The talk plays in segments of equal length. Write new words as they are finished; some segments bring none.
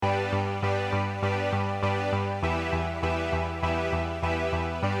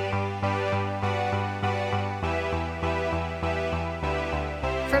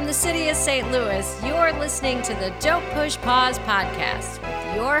the city of St. Louis, you're listening to the Don't Push Pause podcast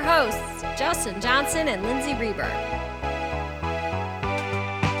with your hosts, Justin Johnson and Lindsay Reber.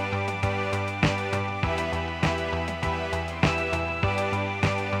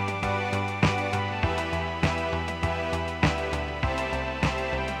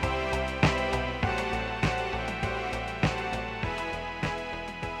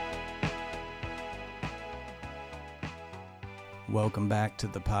 Welcome back to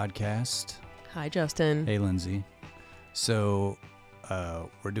the podcast. Hi, Justin. Hey, Lindsay. So,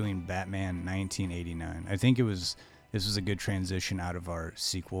 we're doing Batman 1989. I think this was a good transition out of our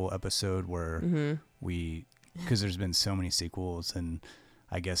sequel episode where because there's been so many sequels and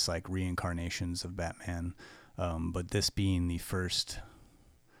I guess like reincarnations of Batman. But this being the first,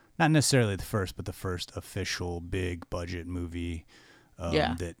 not necessarily the first, but the first official big budget movie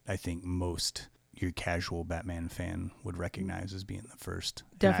that I think most your casual Batman fan would recognize as being the first.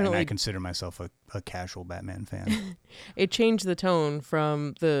 Definitely. And I consider myself a casual Batman fan. It changed the tone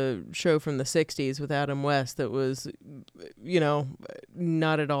from the show from the 60s with Adam West that was,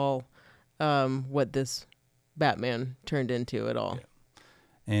 not at all what this Batman turned into at all.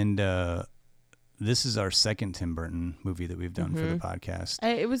 Yeah. And this is our second Tim Burton movie that we've done for the podcast.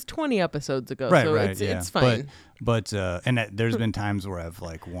 It was 20 episodes ago, right, so right, it's fine. But there's been times where I've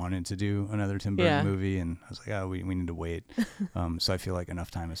like wanted to do another Tim Burton movie, and I was like, oh, we need to wait. So I feel like enough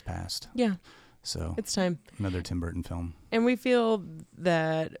time has passed. Yeah. So it's time. Another Tim Burton film. And we feel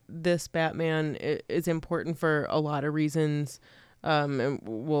that this Batman is important for a lot of reasons. And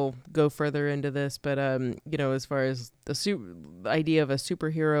we'll go further into this, but as far as the idea of a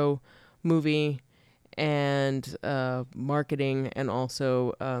superhero movie and marketing, and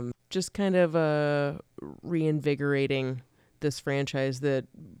also just kind of reinvigorating this franchise that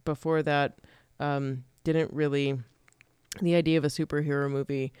before that didn't really, the idea of a superhero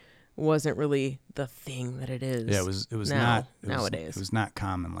movie wasn't really the thing that it is. Yeah, it was nowadays. It was not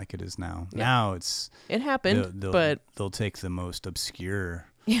common like it is now. Yeah. Now it happened, but they'll take the most obscure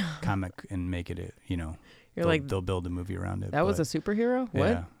comic and make it, they'll build a movie around it. That was a superhero? What?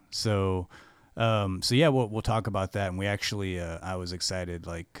 Yeah. So we'll talk about that. And we actually, I was excited,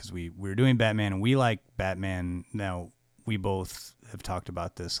 because we were doing Batman, and we like Batman. Now, we both have talked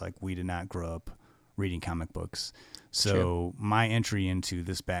about this. Like, we did not grow up reading comic books. So True. My entry into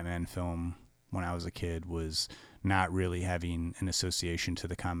this Batman film when I was a kid was not really having an association to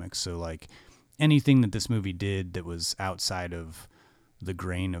the comics. So, like, anything that this movie did that was outside of the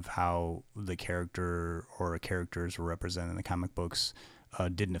grain of how the character or characters were represented in the comic books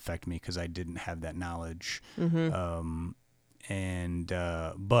didn't affect me because I didn't have that knowledge. But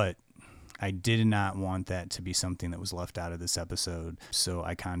I did not want that to be something that was left out of this episode. So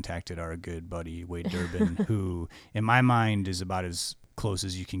I contacted our good buddy, Wade Durbin, who in my mind is about as close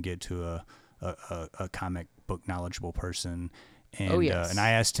as you can get to a comic book knowledgeable person. And, and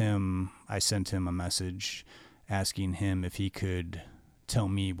I sent him a message asking him if he could tell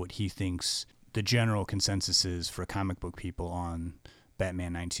me what he thinks the general consensus is for comic book people on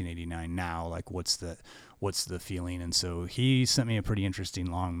Batman 1989 now, like what's the feeling. And so he sent me a pretty interesting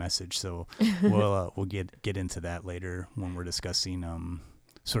long message, so we'll get into that later when we're discussing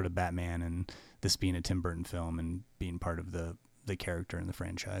sort of Batman and this being a Tim Burton film and being part of the character in the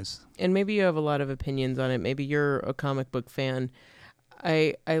franchise. And maybe you have a lot of opinions on it. Maybe you're a comic book fan.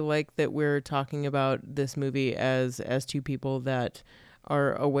 I like that we're talking about this movie as two people that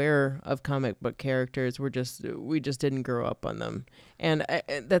are aware of comic book characters. We just didn't grow up on them. And I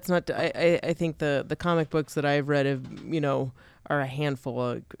think the comic books that I've read are a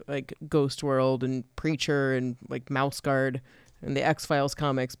handful, like Ghost World and Preacher and like Mouse Guard and the X-Files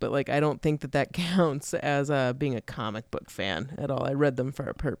comics, but like I don't think that counts as being a comic book fan at all. I read them for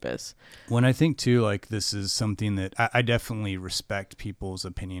a purpose. When I think too, like this is something that I definitely respect people's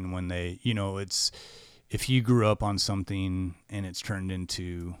opinion when they, it's, if you grew up on something and it's turned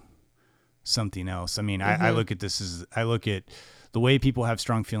into something else. I mean, I look at the way people have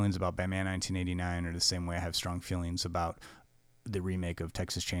strong feelings about Batman 1989 or the same way I have strong feelings about the remake of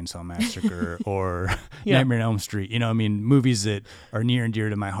Texas Chainsaw Massacre or Nightmare on Elm Street. Movies that are near and dear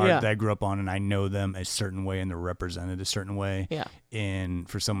to my heart that I grew up on, and I know them a certain way and they're represented a certain way. Yeah. And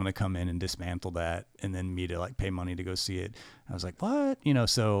for someone to come in and dismantle that and then me to like pay money to go see it, I was like, what?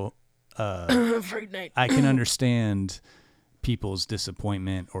 So I can understand people's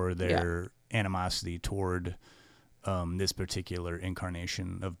disappointment or their animosity toward this particular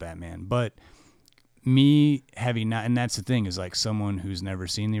incarnation of Batman. But me having not, and that's the thing, is like someone who's never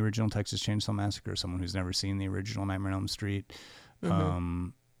seen the original Texas Chainsaw Massacre, someone who's never seen the original Nightmare on Elm Street,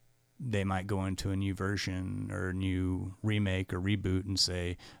 they might go into a new version or a new remake or reboot and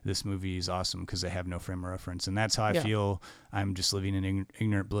say this movie is awesome because they have no frame of reference. And that's how I feel. I'm just living in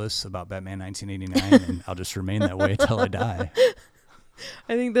ignorant bliss about Batman 1989, and I'll just remain that way until I die.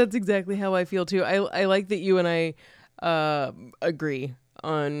 I think that's exactly how I feel too. I like that you and I agree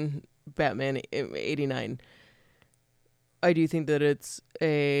on Batman 89. I do think that it's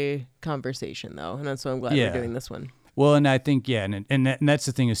a conversation, though, and that's why I'm glad we're doing this one. Well, and I think, and that's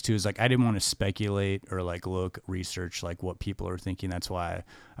the thing is, too, is like I didn't want to speculate or like research like what people are thinking. That's why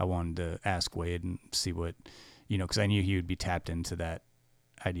I wanted to ask Wade and see what, because I knew he would be tapped into that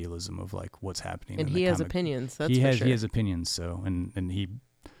idealism of like what's happening. And he has opinions, that's for sure. He has opinions, so, and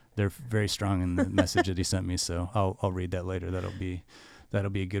they're very strong in the message that he sent me, so I'll read that later. That'll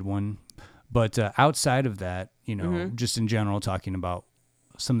be a good one. But outside of that, just in general, talking about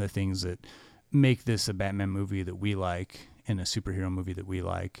some of the things that make this a Batman movie that we like and a superhero movie that we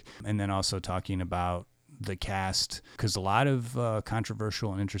like, and then also talking about the cast, because a lot of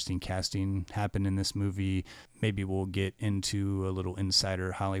controversial and interesting casting happened in this movie. Maybe we'll get into a little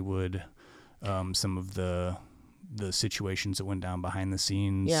insider Hollywood, some of the situations that went down behind the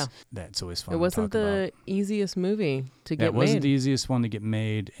scenes. Yeah. That's always fun. It wasn't the easiest movie to get made. It wasn't the easiest one to get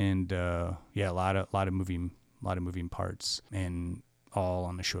made, and a lot of moving parts, and all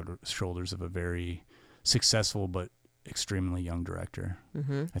on the shoulders of a very successful but extremely young director.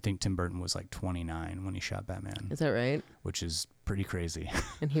 Mm-hmm. I think Tim Burton was like 29 when he shot Batman. Is that right? Which is pretty crazy.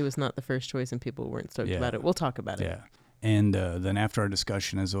 And he was not the first choice, and people weren't stoked about it. We'll talk about it. Yeah. And then after our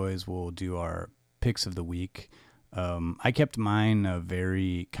discussion, as always, we'll do our picks of the week. I kept mine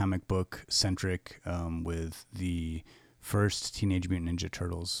very comic book centric with the first Teenage Mutant Ninja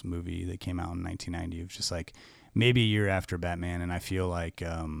Turtles movie that came out in 1990. It was just like maybe a year after Batman, and I feel like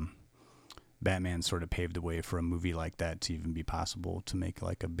Batman sort of paved the way for a movie like that to even be possible, to make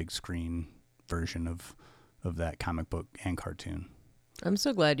like a big screen version of that comic book and cartoon. I'm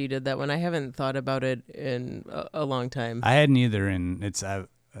so glad you did that one. I haven't thought about it in a long time. I hadn't either, and it's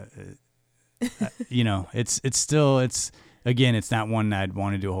it's still again, it's not one I'd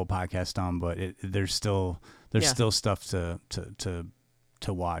want to do a whole podcast on, but there's still stuff to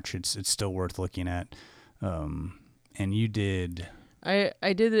watch. It's still worth looking at. And you did.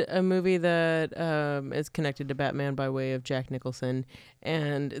 I did a movie that is connected to Batman by way of Jack Nicholson,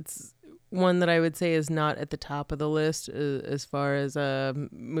 and it's one that I would say is not at the top of the list as far as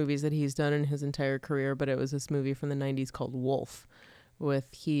movies that he's done in his entire career, but it was this movie from the 90s called Wolf,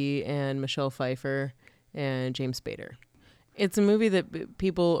 with he and Michelle Pfeiffer and James Spader. It's a movie that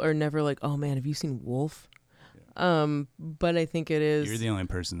people are never like, oh man, have you seen Wolf? Yeah. But I think it is. You're the only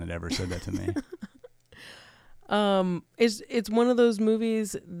person that ever said that to me. It's one of those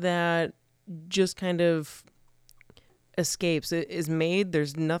movies that just kind of escapes. It is made.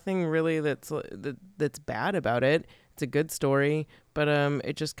 There's nothing really that's bad about it. It's a good story, but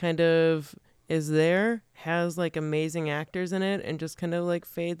it just kind of is there, has like amazing actors in it, and just kind of like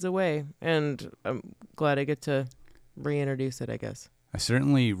fades away. And I'm glad I get to reintroduce it, I guess. I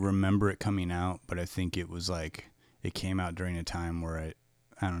certainly remember it coming out, but I think it was like it came out during a time where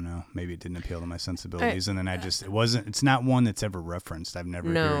I don't know, maybe it didn't appeal to my sensibilities, and then it's not one that's ever referenced. I've never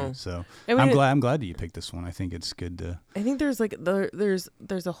heard it, so I mean, I'm glad that you picked this one. I think it's good to. I think there's like there's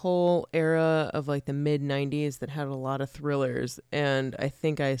a whole era of like the mid 90s that had a lot of thrillers, and I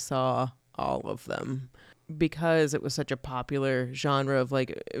think I saw all of them because it was such a popular genre of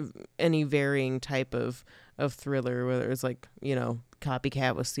like any varying type of thriller, whether it's like,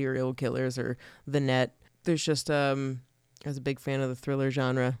 Copycat with serial killers or The Net. There's just I was a big fan of the thriller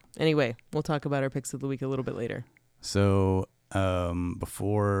genre. Anyway, we'll talk about our picks of the week a little bit later. So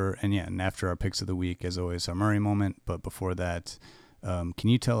before and after our picks of the week, as always, our Murray moment. But before that, can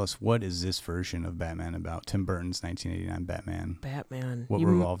you tell us what is this version of Batman about? Tim Burton's 1989 Batman. Batman. What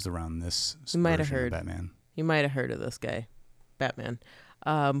revolves around this version of Batman? You might have heard of this guy, Batman.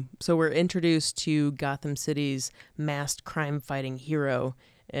 So we're introduced to Gotham City's masked crime-fighting hero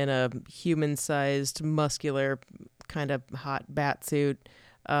in a human-sized, muscular, kind of hot bat suit.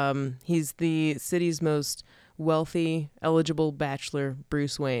 He's the city's most wealthy, eligible bachelor,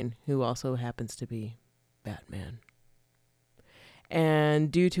 Bruce Wayne, who also happens to be Batman.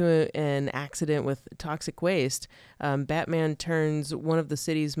 And due to an accident with toxic waste, Batman turns one of the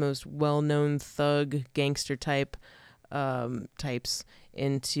city's most well-known thug gangster types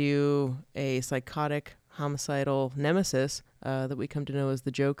into a psychotic, homicidal nemesis that we come to know as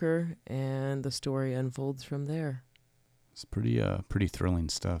the Joker, and the story unfolds from there. It's pretty thrilling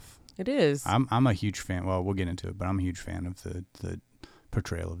stuff. It is. I'm a huge fan. Well, we'll get into it, but I'm a huge fan of the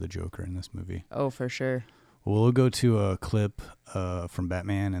portrayal of the Joker in this movie. Oh, for sure. We'll go to a clip from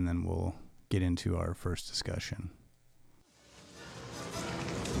Batman, and then we'll get into our first discussion.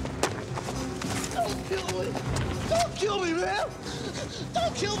 Don't kill me! Don't kill me, man!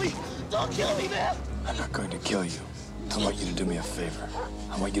 Don't kill me! Don't kill me, man! I'm not going to kill you. I want you to do me a favor.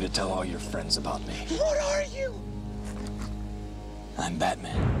 I want you to tell all your friends about me. What are you? I'm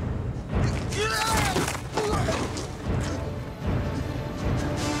Batman.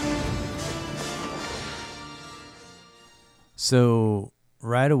 So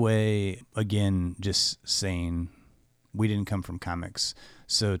right away, again, just saying we didn't come from comics.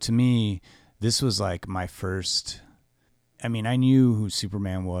 So to me, this was like my first. I mean, I knew who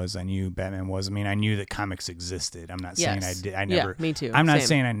Superman was. I knew Batman was. I mean, I knew that comics existed. I'm not saying I did. I never. Yeah, me too. I'm not Same.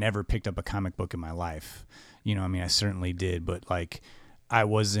 saying I never picked up a comic book in my life. You know, I mean, I certainly did, but like, I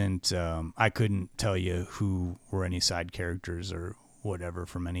wasn't. I couldn't tell you who were any side characters or whatever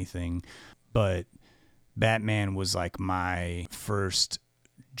from anything. But Batman was like my first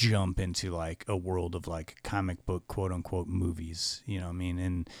jump into like a world of like comic book quote unquote movies. You know what I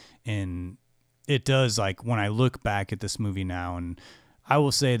mean? And it does, like, when I look back at this movie now, and I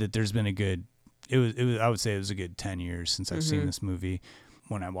will say that there's been a good, I would say it was a good 10 years since I've seen this movie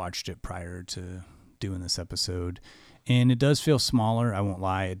when I watched it prior to doing this episode. And it does feel smaller, I won't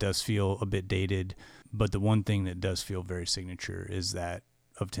lie. It does feel a bit dated. But the one thing that does feel very signature is that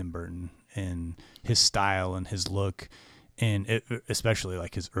of Tim Burton and his style and his look, and especially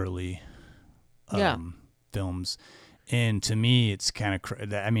like his early films. And to me, it's kind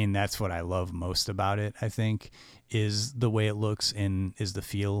of, I mean, that's what I love most about it, I think, is the way it looks and is the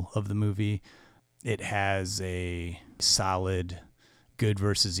feel of the movie. It has a solid good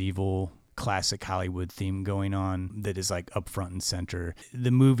versus evil classic Hollywood theme going on that is like up front and center.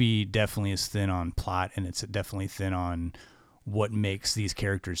 The movie definitely is thin on plot, and it's definitely thin on what makes these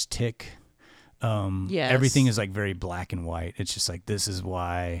characters tick. Yes. Everything is like very black and white. It's just like, this is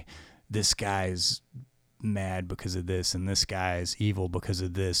why this guy's mad because of this, and this guy's evil because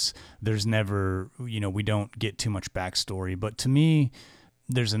of this. There's never, we don't get too much backstory, but to me,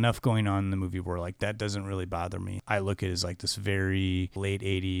 there's enough going on in the movie where like that doesn't really bother me. I look at it as like this very late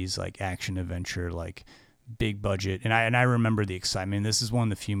 80s like action adventure, like big budget, and I remember the excitement. This is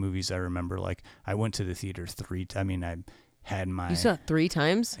one of the few movies I remember, like, I went to the theater I had my... You saw it 3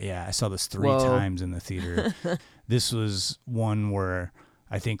 times? Yeah, I saw this 3 Whoa. times in the theater. This was one where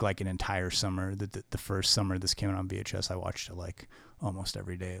I think like an entire summer, the first summer this came out on VHS, I watched it like almost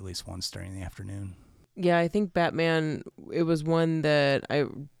every day, at least once during the afternoon. Yeah, I think Batman, it was one that I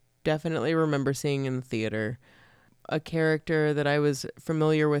definitely remember seeing in the theater. A character that I was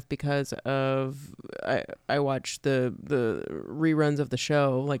familiar with because of, I watched the reruns of the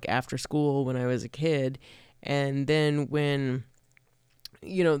show like after school when I was a kid. And then when,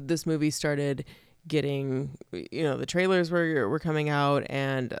 this movie started getting, the trailers were coming out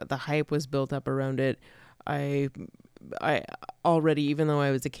and the hype was built up around it, I already, even though I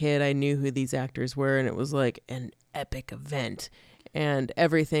was a kid, I knew who these actors were, and it was like an epic event, and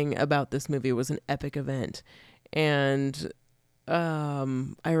everything about this movie was an epic event. And I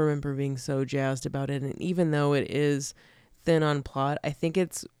remember being so jazzed about it. And even though it is thin on plot, I think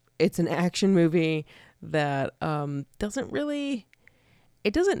it's an action movie that doesn't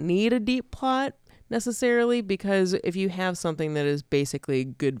need a deep plot necessarily, because if you have something that is basically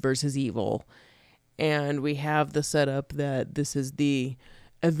good versus evil, and we have the setup that this is the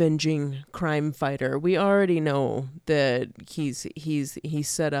avenging crime fighter, we already know that he's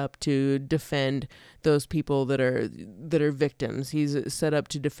set up to defend those people that are victims. He's set up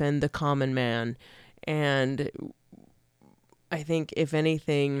to defend the common man. And I think, if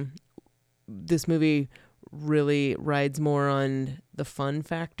anything, this movie really rides more on the fun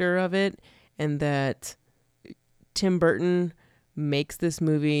factor of it, and that Tim Burton makes this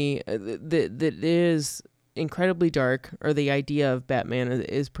movie that is incredibly dark, or the idea of Batman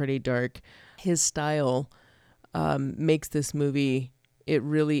is pretty dark. His style makes this movie, it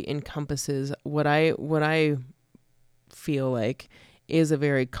really encompasses what I feel like is a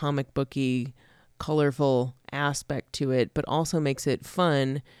very comic booky, colorful aspect to it, but also makes it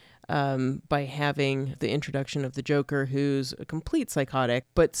fun by having the introduction of the Joker, who's a complete psychotic,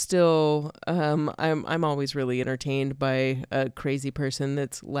 but still, I'm always really entertained by a crazy person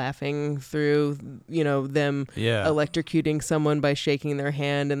that's laughing through, them electrocuting someone by shaking their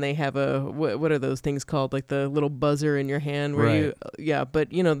hand, and they have a, what are those things called? Like the little buzzer in your hand where but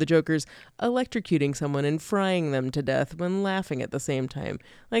the Joker's electrocuting someone and frying them to death when laughing at the same time.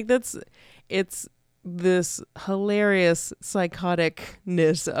 Like it's this hilarious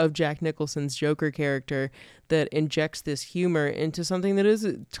psychoticness of Jack Nicholson's Joker character that injects this humor into something that is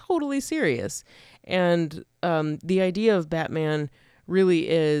totally serious. And the idea of Batman really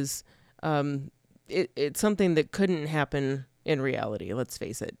is it's something that couldn't happen in reality, let's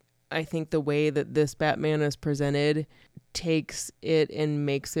face it. I think the way that this Batman is presented takes it and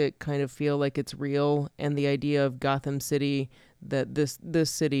makes it kind of feel like it's real, and the idea of Gotham City, that this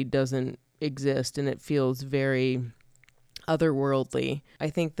city doesn't exist and it feels very otherworldly. I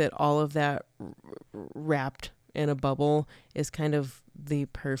think that all of that wrapped in a bubble is kind of the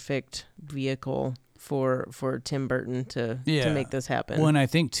perfect vehicle for Tim Burton to make this happen. Well, and I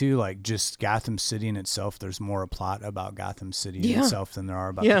think too, like just Gotham City in itself, there's more a plot about Gotham City itself than there are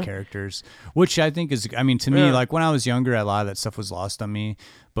about the characters, which I think is, I mean, to me, like when I was younger, a lot of that stuff was lost on me,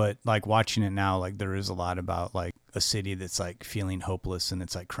 but like watching it now, like there is a lot about like a city that's like feeling hopeless and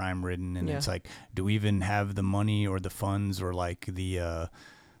it's like crime ridden, and it's like, do we even have the money or the funds or like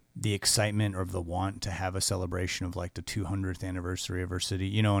the excitement or the want to have a celebration of like the 200th anniversary of our city,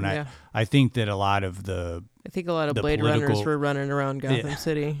 you know? And I think that a lot of Blade Runners were running around Gotham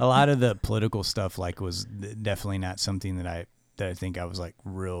City. A lot of the political stuff like was definitely not something that I think I was like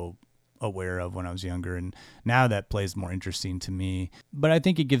real aware of when I was younger, and now that plays more interesting to me. But I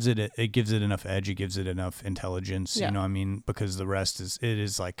think it gives it enough edge, it gives it enough intelligence, you know what I mean? Because the rest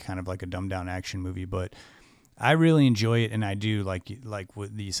is like kind of like a dumbed down action movie, but I really enjoy it, and I do like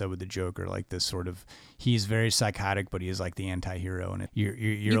what you said with the Joker, like this sort of, he's very psychotic, but he is like the anti-hero, and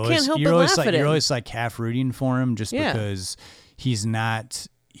you're always like half rooting for him just because he's not,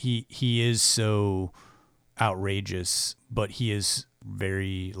 he is so outrageous, but he is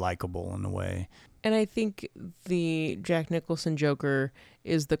very likable in a way. And I think the Jack Nicholson Joker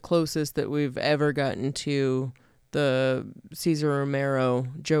is the closest that we've ever gotten to the Cesar Romero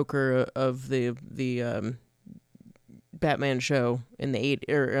Joker of the Batman show in the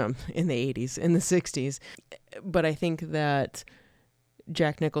 80s, in the 60s. But I think that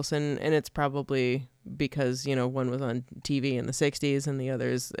Jack Nicholson, and it's probably because, you know, one was on TV in the 60s and the other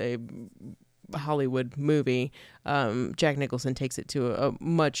is a Hollywood movie, Jack Nicholson takes it to a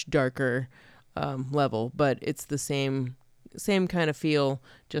much darker level, but it's the same kind of feel,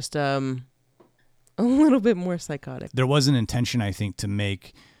 just a little bit more psychotic. There was an intention, I think, to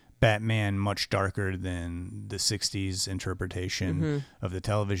make Batman much darker than the 60s interpretation of the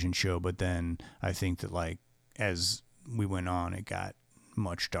television show, but then I think that like as we went on, it got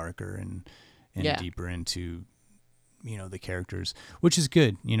much darker and deeper into, you know, the characters, which is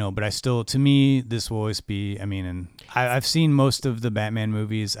good, you know. But I still, to me, this will always be, I mean, and I've seen most of the Batman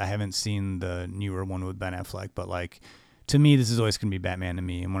movies. I haven't seen the newer one with Ben Affleck, but like, to me, this is always going to be Batman to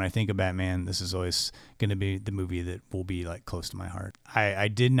me. And when I think of Batman, this is always going to be the movie that will be like close to my heart. I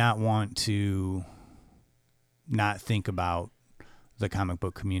did not want to not think about the comic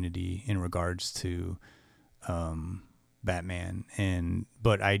book community in regards to Batman.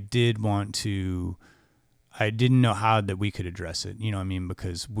 But I did want to, I didn't know how that we could address it. You know what I mean?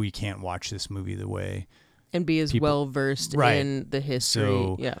 Because we can't watch this movie the way. And be as well versed in the history.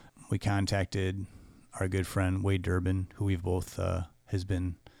 So we contacted our good friend Wade Durbin, who we've both has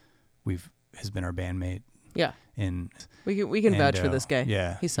been our bandmate. Yeah, and we can vouch for this guy.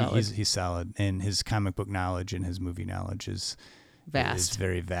 Yeah, he's solid. He's solid, and his comic book knowledge and his movie knowledge is vast. Is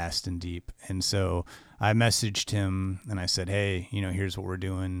very vast and deep. And so I messaged him and I said, hey, you know, here's what we're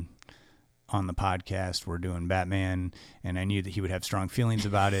doing on the podcast. We're doing Batman, and I knew that he would have strong feelings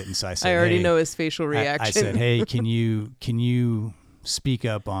about it. And so I said, I already know his facial reaction. I said, hey, can you speak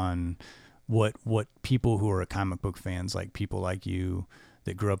up on what people who are comic book fans, like people like you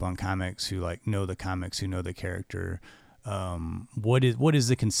that grew up on comics, who like know the comics, who know the character, what is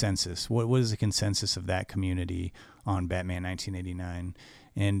the consensus? What is the consensus of that community on Batman 1989?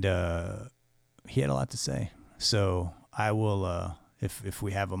 And he had a lot to say. So I will, if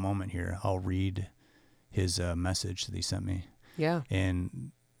we have a moment here, I'll read his message that he sent me. Yeah.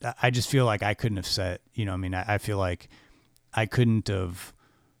 And I just feel like I couldn't have said, you know, I mean, I feel like I couldn't have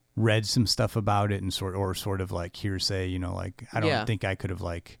read some stuff about it and sort of like hearsay, you know, like I don't think I could have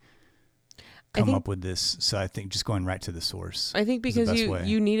like come up with this. So I think just going right to the source. I think because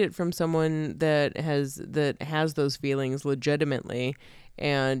you need it from someone that has those feelings legitimately,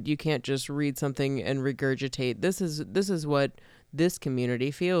 and you can't just read something and regurgitate. This is what this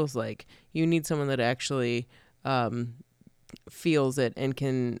community feels like. You need someone that actually feels it and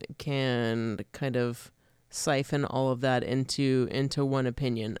can kind of siphon all of that into one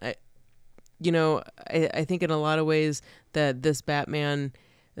opinion. I think in a lot of ways that this Batman,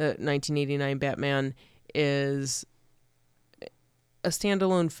 1989 Batman, is a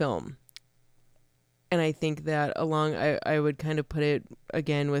standalone film. And I think that I would kind of put it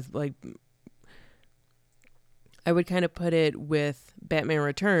again with like, I would kind of put it with Batman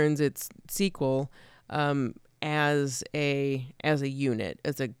Returns, its sequel, as a unit,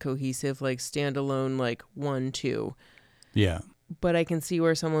 as a cohesive, like standalone, like 1-2. Yeah. But I can see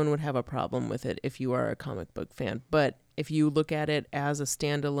where someone would have a problem with it if you are a comic book fan. But if you look at it as a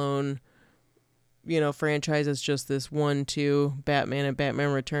standalone, franchise, as just this 1-2 Batman and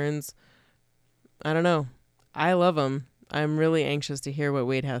Batman Returns, I don't know. I love them. I'm really anxious to hear what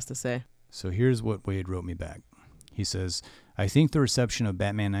Wade has to say. So here's what Wade wrote me back. He says, I think the reception of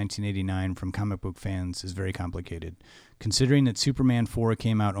Batman 1989 from comic book fans is very complicated. Considering that Superman 4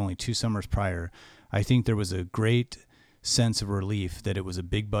 came out only 2 summers prior, I think there was a great sense of relief that it was a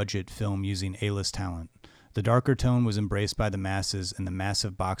big-budget film using A-list talent. The darker tone was embraced by the masses, and the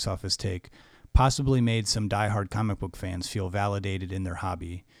massive box office take possibly made some diehard comic book fans feel validated in their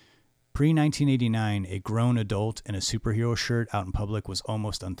hobby. Pre-1989, a grown adult in a superhero shirt out in public was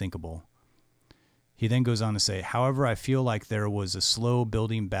almost unthinkable. He then goes on to say, however, I feel like there was a slow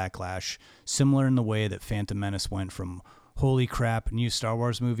building backlash, similar in the way that Phantom Menace went from holy crap, new Star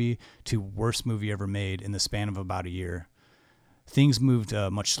Wars movie to worst movie ever made in the span of about a year. Things moved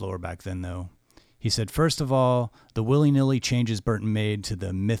much slower back then, though. He said, first of all, the willy-nilly changes Burton made to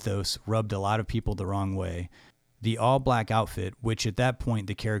the mythos rubbed a lot of people the wrong way. The all-black outfit, which at that point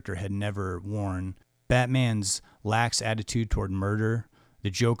the character had never worn, Batman's lax attitude toward murder, the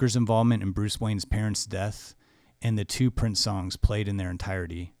Joker's involvement in Bruce Wayne's parents' death, and the 2 Prince songs played in their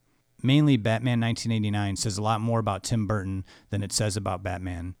entirety. Mainly, Batman 1989 says a lot more about Tim Burton than it says about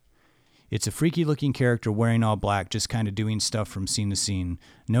Batman. It's a freaky-looking character wearing all black, just kind of doing stuff from scene to scene.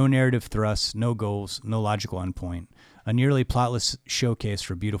 No narrative thrusts, no goals, no logical endpoint. A nearly plotless showcase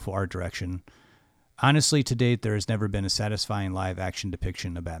for beautiful art direction. Honestly, to date, there has never been a satisfying live-action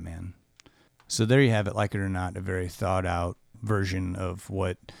depiction of Batman. So there you have it, like it or not, a very thought-out version of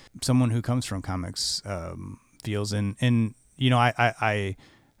what someone who comes from comics feels. And I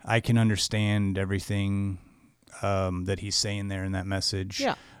can understand everything that he's saying there in that message.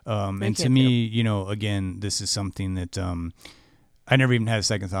 Yeah. And to me, again, this is something that I never even had a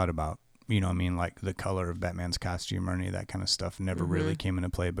second thought about. Like the color of Batman's costume or any of that kind of stuff never really came into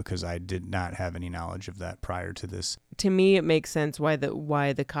play because I did not have any knowledge of that prior to this. To me, it makes sense why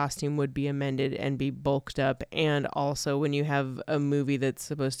the costume would be amended and be bulked up. And also when you have a movie that's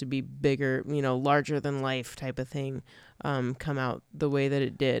supposed to be bigger, larger than life type of thing, come out the way that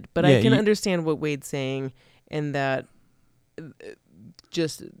it did. But yeah, I can understand what Wade's saying in that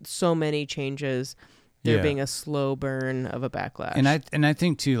just so many changes, there being a slow burn of a backlash. And I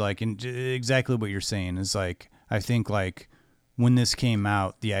think too, like, exactly what you're saying is like, I think like when this came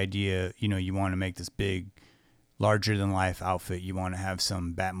out, the idea, you want to make this big, larger than life outfit. You want to have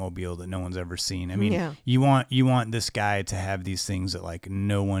some Batmobile that no one's ever seen. I mean, you want this guy to have these things that like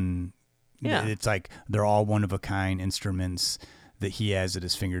no one, it's like they're all one of a kind instruments that he has at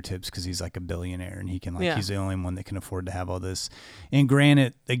his fingertips because he's like a billionaire and he can he's the only one that can afford to have all this. And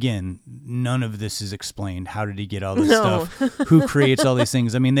granted, again, none of this is explained. How did he get all this stuff? Who creates all these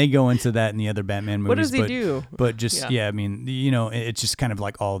things? I mean, they go into that in the other Batman movies. What does he do? But just I mean, it's just kind of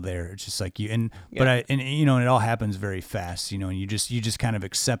like all there. It's just like and it all happens very fast, and you just kind of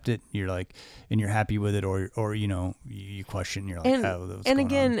accept it. You're like, and you're happy with it, or you question. You're like, and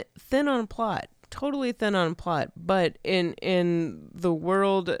again, thin on plot. Totally thin on plot, but in the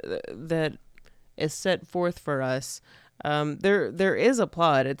world that is set forth for us, there is a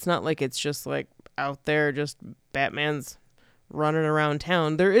plot. It's not like it's just like out there, just Batman's running around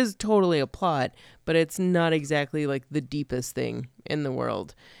town. There is totally a plot, but it's not exactly like the deepest thing in the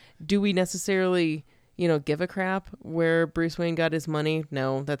world. Do we necessarily, give a crap where Bruce Wayne got his money?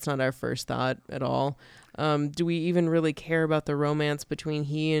 No, that's not our first thought at all. Do we even really care about the romance between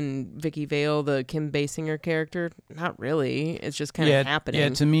he and Vicky Vale, the Kim Basinger character? Not really. It's just kind of happening. Yeah,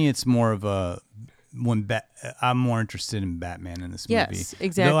 to me, it's more of I'm more interested in Batman in this movie. Yes,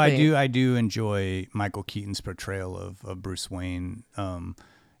 exactly. Though I do enjoy Michael Keaton's portrayal of Bruce Wayne.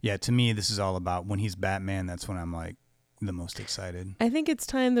 To me, this is all about when he's Batman. That's when I'm like the most excited. I think it's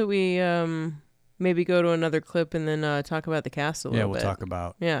time that we maybe go to another clip and then talk about the cast a little bit. We'll talk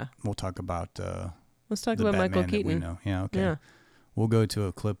about. Let's talk about Batman Michael Keaton. That we know. Yeah, okay. Yeah. We'll go to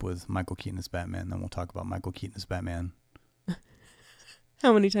a clip with Michael Keaton as Batman, then we'll talk about Michael Keaton as Batman.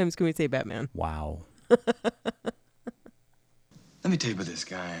 How many times can we say Batman? Wow. Let me tell you about this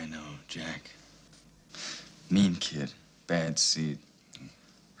guy I know, Jack. Mean kid, bad seed,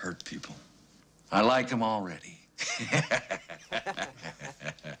 hurt people. I like him already.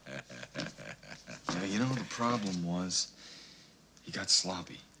 The problem was he got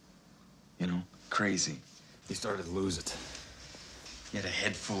sloppy. crazy. He started to lose it. He had a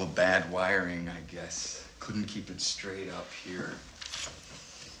head full of bad wiring, I guess. Couldn't keep it straight up here.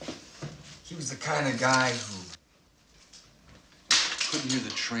 He was the kind of guy who couldn't hear the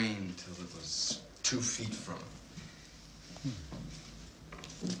train till it was 2 feet from him.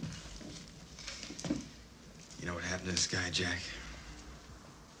 You know what happened to this guy, Jack?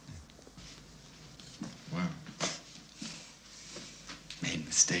 Well, made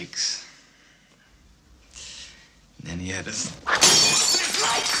mistakes. And then he had his light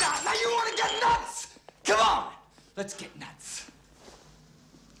shot. Now you want to get nuts? Come on, let's get nuts.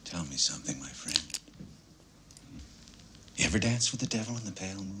 Tell me something, my friend. You ever dance with the devil in the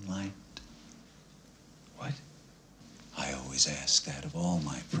pale moonlight? What? I always ask that of all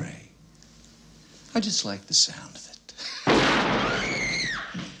my prey. I just like the sound of it.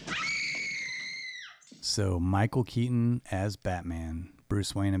 So Michael Keaton as Batman,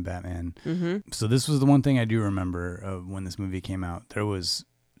 Bruce Wayne and Batman. Mm-hmm. So this was the one thing I do remember of when this movie came out. There was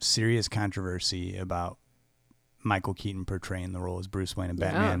serious controversy about Michael Keaton portraying the role as Bruce Wayne and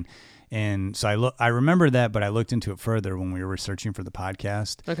Batman. And so I remember that, but I looked into it further when we were researching for the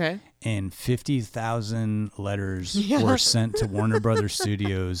podcast. Okay. And 50,000 letters were sent to Warner Brothers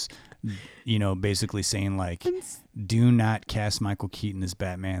Studios, you know, basically saying like, do not cast Michael Keaton as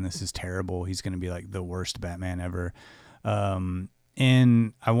Batman. This is terrible. He's going to be like the worst Batman ever.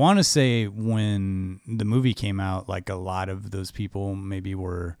 And I want to say when the movie came out, like a lot of those people maybe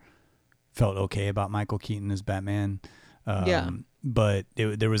felt okay about Michael Keaton as Batman. But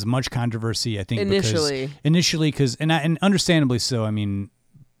there was much controversy, I think, because understandably so. I mean,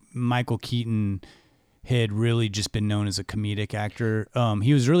 Michael Keaton had really just been known as a comedic actor.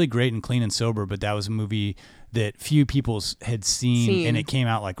 He was really great in Clean and Sober, but that was a movie that few people had seen, and it came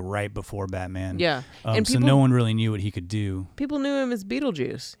out like right before Batman. Yeah. And so no one really knew what he could do. People knew him as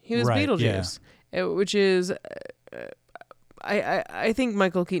Beetlejuice. He was Right, Beetlejuice, which is... I think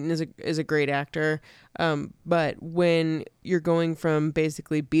Michael Keaton is a great actor, but when you're going from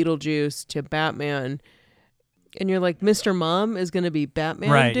basically Beetlejuice to Batman, and you're like, Mr. Mom is going to be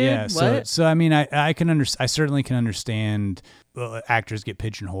Batman, right? Dude? Yeah. What? So I mean, I certainly can understand. Actors get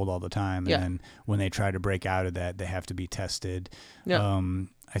pigeonholed all the time, and then when they try to break out of that, they have to be tested. Yeah.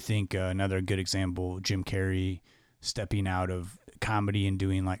 I think another good example, Jim Carrey stepping out of comedy and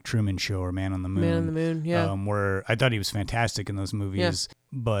doing like Truman Show or Man on the Moon. Man on the Moon, yeah. Where I thought he was fantastic in those movies,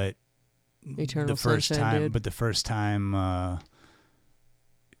 but the first time,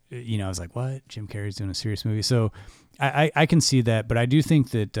 you know, I was like, what? Jim Carrey's doing a serious movie. So I can see that, but I do think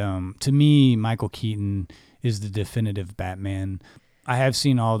that to me, Michael Keaton is the definitive Batman. I have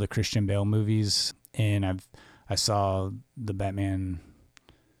seen all the Christian Bale movies, and I saw the Batman.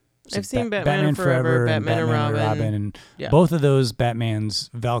 I've seen Batman Forever, Batman and Robin. And both of those Batmans,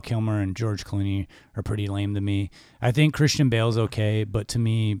 Val Kilmer and George Clooney, are pretty lame to me. I think Christian Bale's okay, but to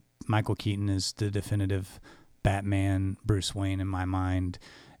me, Michael Keaton is the definitive Batman, Bruce Wayne in my mind.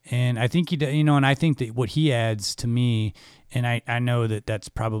 And I think and I think that what he adds to me, and I know that that's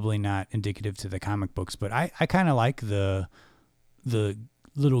probably not indicative to the comic books, but I kind of like the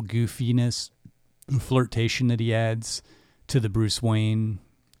little goofiness, flirtation that he adds to the Bruce Wayne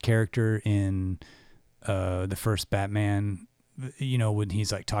character in the first Batman, you know, when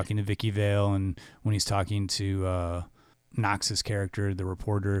he's like talking to Vicky Vale and when he's talking to Knox's character, the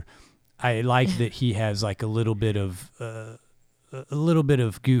reporter. I like that he has like a little bit of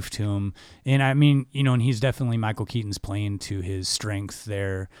goof to him, and I mean, you know, and he's definitely Michael Keaton's playing to his strength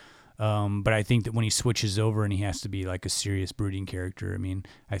there. But I think that when he switches over and he has to be like a serious brooding character, I mean,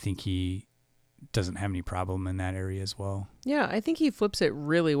 I think he doesn't have any problem in that area as well. Yeah, I think he flips it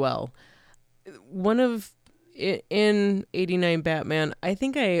really well. In 89 Batman, I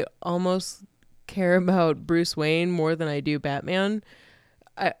think I almost care about Bruce Wayne more than I do Batman.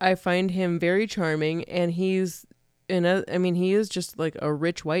 I find him very charming, and he is just like a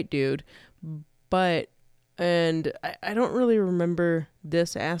rich white dude, and I don't really remember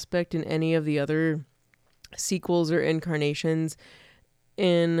this aspect in any of the other sequels or incarnations.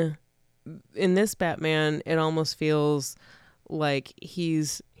 In this Batman, it almost feels like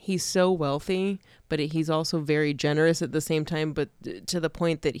he's so wealthy, but he's also very generous at the same time, but to the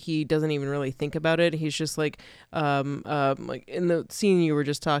point that he doesn't even really think about it. He's just like in the scene you were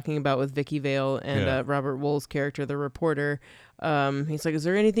just talking about with Vicky Vale and Robert Wool's character, the reporter. He's like, is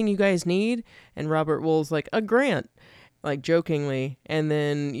there anything you guys need? And Robert Wool's like, a grant, like jokingly. And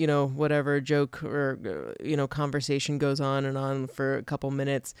then, you know, whatever joke or, conversation goes on and on for a couple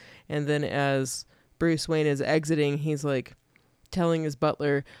minutes. And then as Bruce Wayne is exiting, he's like telling his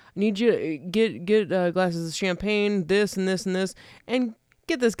butler, I need you to get glasses of champagne, this and this and this, and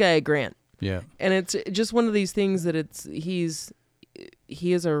get this guy a grant. Yeah. And it's just one of these things that he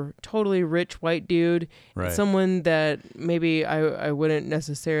is a totally rich white dude, Right. someone that maybe I wouldn't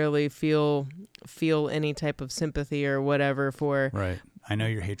necessarily feel any type of sympathy or whatever for. Right. I know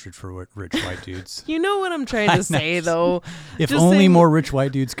your hatred for rich white dudes. You know what I'm trying to say, though. If Just only saying- more rich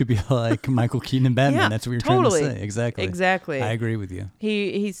white dudes could be like Michael Keaton and Batman. Yeah, That's what you're totally. trying to say. Exactly. Exactly. I agree with you.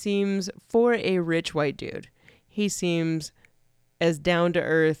 He seems, for a rich white dude, he seems as down to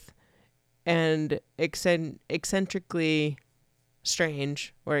earth and eccentrically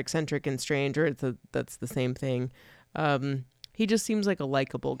strange, or eccentric and strange, or that's the same thing. He just seems like a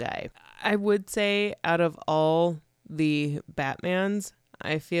likable guy. I would say out of all the Batmans,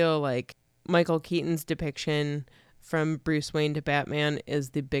 I feel like Michael Keaton's depiction from Bruce Wayne to Batman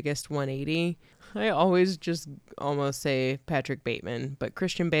is the biggest 180. I always just almost say Patrick Bateman, but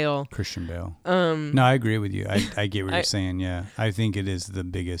Christian Bale. No, I agree with you. I get what you're saying. Yeah, I think it is the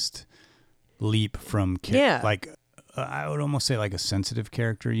biggest leap from like I would almost say like a sensitive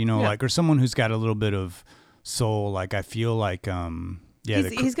character, like, or someone who's got a little bit of soul. Like I feel like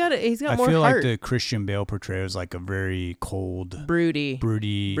he's got I more feel heart. like the Christian Bale portrayal is like a very cold, broody,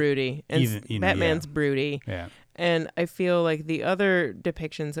 and even, Batman's broody. Yeah. And I feel like the other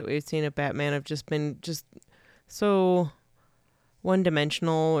depictions that we've seen of Batman have just been so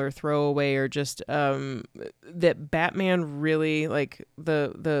one-dimensional or throwaway, or just that Batman really, like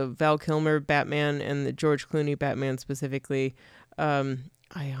the Val Kilmer Batman and the George Clooney Batman specifically. I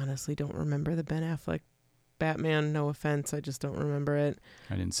honestly don't remember the Ben Affleck Batman. No offense, I just don't remember it.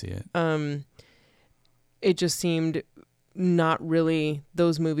 I didn't see it. It just seemed not really.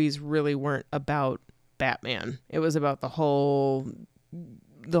 Those movies really weren't about Batman. It was about the whole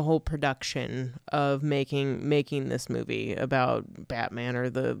production of making this movie about Batman,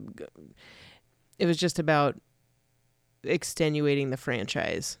 it was just about extenuating the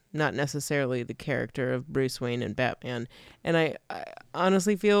franchise, not necessarily the character of Bruce Wayne and Batman. And I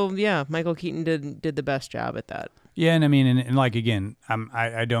honestly feel, Michael Keaton did the best job at that. Yeah, and I mean, and like again,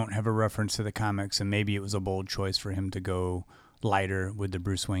 I don't have a reference to the comics, and maybe it was a bold choice for him to go lighter with the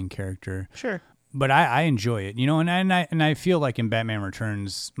Bruce Wayne character. Sure. But I enjoy it, and I feel like in Batman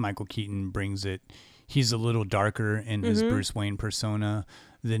Returns, Michael Keaton brings it. He's a little darker in his Bruce Wayne persona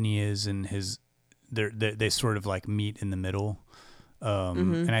than he is in his. They sort of like meet in the middle,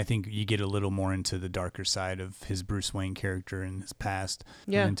 and I think you get a little more into the darker side of his Bruce Wayne character and his past.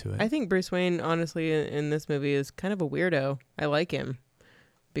 Yeah, into it. I think Bruce Wayne, honestly, in this movie is kind of a weirdo. I like him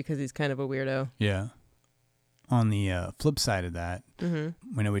because he's kind of a weirdo. Yeah. On the flip side of that, I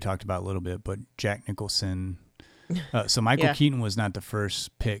know we talked about it a little bit, but Jack Nicholson. So Michael Keaton was not the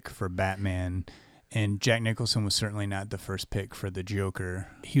first pick for Batman, and Jack Nicholson was certainly not the first pick for the Joker.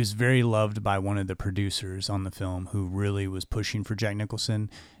 He was very loved by one of the producers on the film who really was pushing for Jack Nicholson.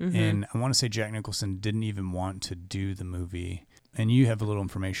 And I want to say Jack Nicholson didn't even want to do the movie. And you have a little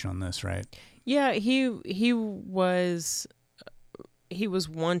information on this, right? Yeah, he was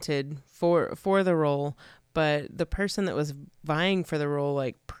wanted for the role. But the person that was vying for the role,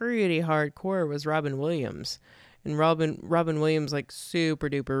 like pretty hardcore, was Robin Williams. And Robin Williams, like super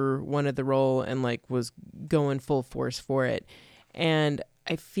duper wanted the role and like was going full force for it. And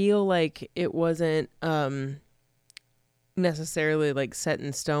I feel like it wasn't necessarily like set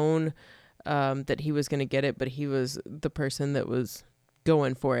in stone that he was going to get it, but he was the person that was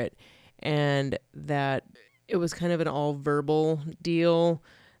going for it. And that it was kind of an all verbal deal.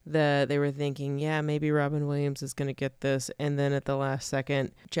 That they were thinking, maybe Robin Williams is going to get this. And then at the last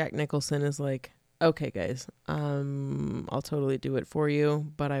second, Jack Nicholson is like, okay, guys, I'll totally do it for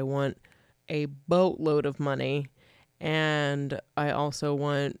you, but I want a boatload of money. And I also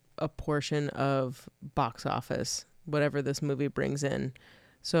want a portion of box office, whatever this movie brings in.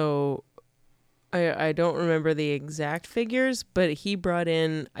 So I don't remember the exact figures, but he brought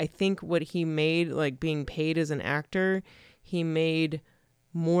in, I think what he made, like being paid as an actor, he made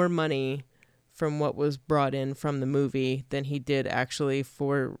more money from what was brought in from the movie than he did actually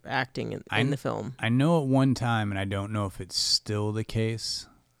for acting in the film. I know at one time, and I don't know if it's still the case,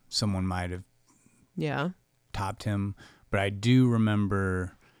 someone might have topped him, but I do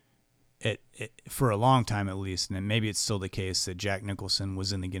remember it for a long time at least, and maybe it's still the case, that Jack Nicholson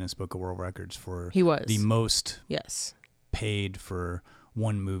was in the Guinness Book of World Records for the most paid for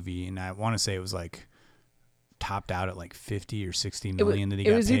one movie, and I want to say it was like topped out at like 50 or 60 million that he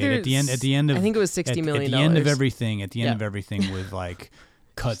got paid at the end of, I think it was $60 million. At the end of everything with like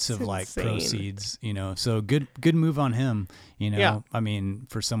cuts of like insane. Proceeds, so good move on him, I mean,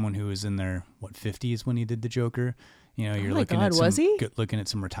 for someone who was in their 50s when he did the Joker, you're looking at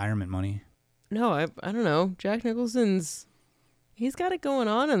some retirement money. No, I don't know. Jack Nicholson's, He's got it going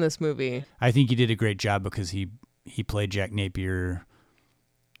on in this movie. I think he did a great job because he played Jack Napier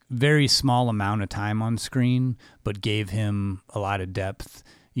very small amount of time on screen, but gave him a lot of depth.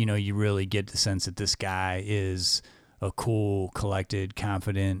 You know, you really get the sense that this guy is a cool, collected,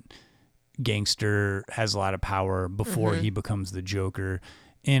 confident gangster, has a lot of power before he becomes the Joker.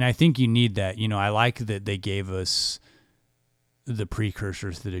 And I think you need that. You know, I like that they gave us the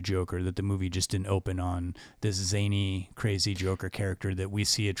precursors to the Joker, that the movie just didn't open on this zany, crazy Joker character, that we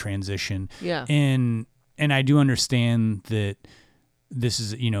see a transition. Yeah. And I do understand that this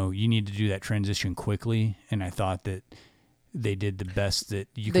is, you know, you need to do that transition quickly. And I thought that they did the best that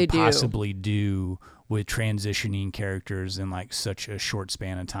you could possibly do with transitioning characters in like such a short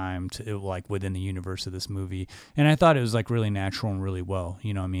span of time to like within the universe of this movie. And I thought it was like really natural and really well,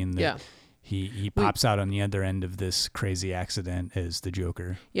 you know what I mean? Yeah. He pops out on the other end of this crazy accident as the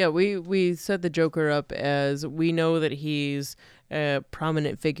Joker. Yeah, we set the Joker up as, we know that he's a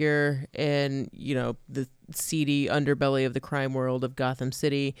prominent figure in, you know, the seedy underbelly of the crime world of Gotham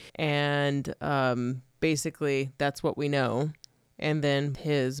City. And basically that's what we know. And then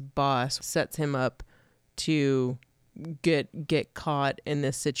his boss sets him up to get caught in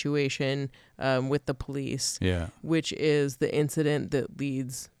this situation with the police, which is the incident that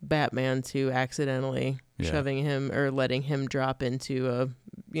leads Batman to accidentally shoving him or letting him drop into a,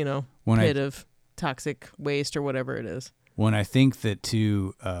 you know, pit of toxic waste or whatever it is. When I think that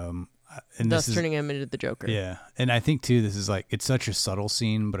too, and thus turning him into the Joker. Yeah, and I think too, this is like, it's such a subtle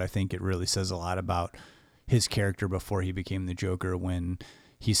scene, but I think it really says a lot about his character before he became the Joker, when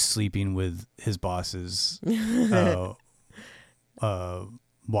he's sleeping with his boss's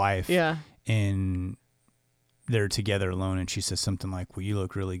wife, and they're together alone, and she says something like, well, you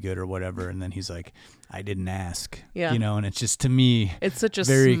look really good or whatever, and then he's like, I didn't ask, you know. And it's just, to me, it's such a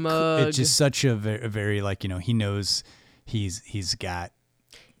very smug, it's just such a very like, you know, he knows he's got,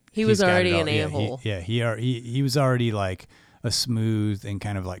 he was already an a-hole. He was already like a smooth and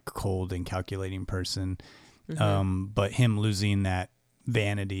kind of like cold and calculating person. But him losing that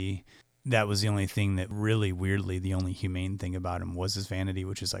vanity, that was the only thing that really weirdly, the only humane thing about him was his vanity,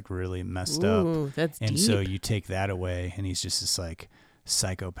 which is like really messed up. That's and deep. So you take that away and he's just this like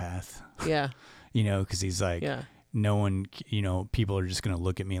psychopath. Yeah. You know, because he's like, no one, you know, people are just going to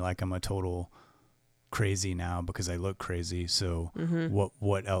look at me like I'm a total crazy now because I look crazy. So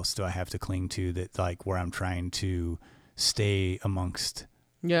what else do I have to cling to that, like, where I'm trying to stay amongst,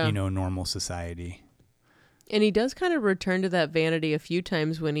 you know, normal society? And he does kind of return to that vanity a few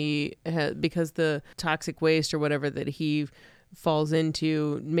times when he because the toxic waste or whatever that he falls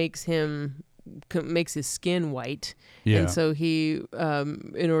into makes his skin white. And so he,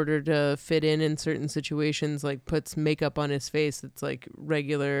 in order to fit in certain situations, like puts makeup on his face that's like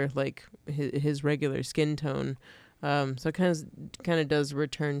regular, like his regular skin tone. So it kind of does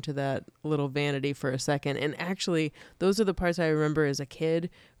return to that little vanity for a second. And actually, those are the parts I remember as a kid,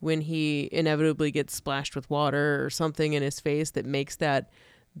 when he inevitably gets splashed with water or something in his face that makes that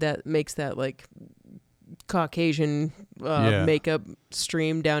like Caucasian makeup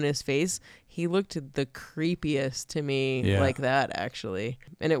stream down his face. He looked the creepiest to me like that, actually.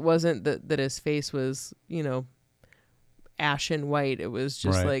 And it wasn't that his face was, you know, ashen white. It was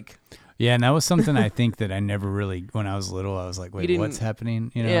just like... Yeah, and that was something I think that I never really, when I was little, I was like, wait, what's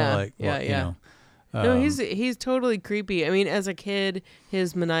happening? You know, you know. No, he's totally creepy. I mean, as a kid,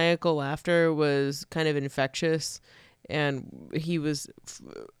 his maniacal laughter was kind of infectious, and he was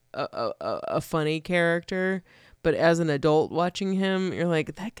a funny character. But as an adult watching him, you're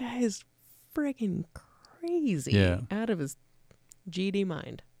like, that guy is freaking crazy, out of his GD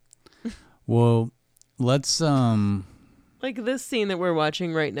mind. Well, let's like this scene that we're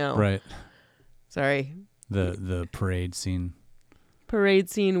watching right now. Right. Sorry. The parade scene. Parade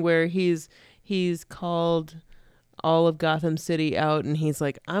scene where he's called all of Gotham City out, and he's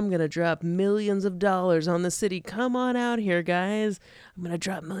like, I'm going to drop millions of dollars on the city. Come on out here, guys. I'm going to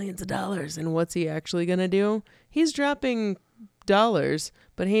drop millions of dollars. And what's he actually going to do? He's dropping dollars,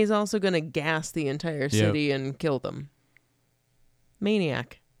 but he's also going to gas the entire city and kill them.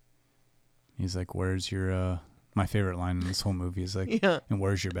 Maniac. He's like, where's your... My favorite line in this whole movie is like, and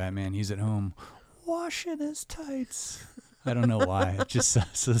where's your Batman? He's at home washing his tights. I don't know why. It's just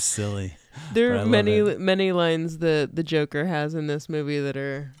so silly. There are many lines that the Joker has in this movie that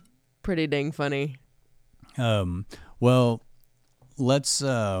are pretty dang funny. Well, let's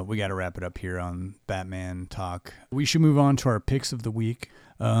we got to wrap it up here on Batman talk. We should move on to our picks of the week.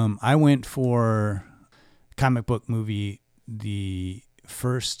 I went for comic book movie, the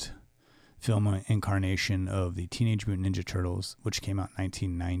first film incarnation of the Teenage Mutant Ninja Turtles, which came out in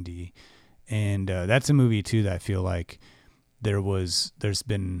 1990. And that's a movie, too, that I feel like that's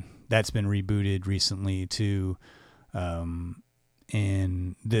been rebooted recently too.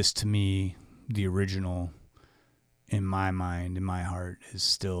 And this, to me, the original, in my mind, in my heart, is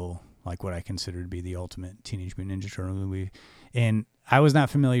still like what I consider to be the ultimate Teenage Mutant Ninja Turtle movie. And I was not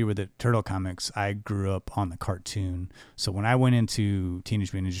familiar with the Turtle comics. I grew up on the cartoon. So when I went into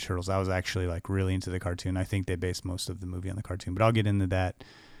Teenage Mutant Ninja Turtles, I was actually like really into the cartoon. I think they based most of the movie on the cartoon, but I'll get into that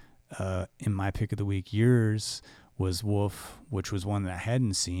in my pick of the week. Yours was Wolf, which was one that I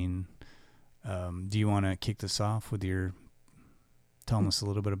hadn't seen. Do you want to kick this off with your telling us a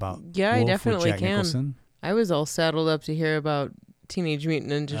little bit about Yeah, Wolf I definitely with Jack can. Nicholson? I was all saddled up to hear about Teenage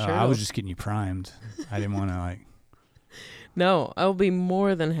Mutant Ninja Turtles. I was just getting you primed. I didn't want to like... No, I'll be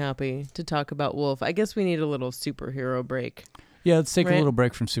more than happy to talk about Wolf. I guess we need a little superhero break. Yeah, let's take Right? a little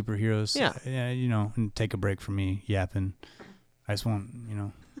break from superheroes. Yeah. You know, and take a break from me yapping. I just want, you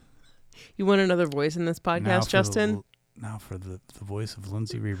know... You want another voice in this podcast, Justin? Now for the voice of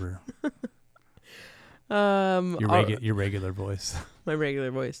Lindsay Reber. Your Your regular voice. My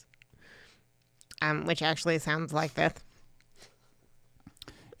regular voice. Which actually sounds like that.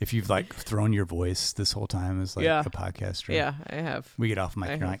 If you've like thrown your voice this whole time as like a podcaster. Yeah, I have. We get off mic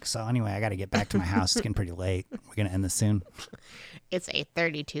and you're like, so anyway, I got to get back to my house. It's getting pretty late. We're going to end this soon. It's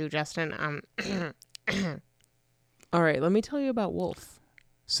 8:32, Justin. All right, let me tell you about Wolf.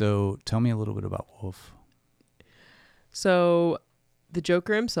 So tell me a little bit about Wolf. So the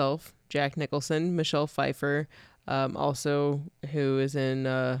Joker himself, Jack Nicholson, Michelle Pfeiffer, also who is in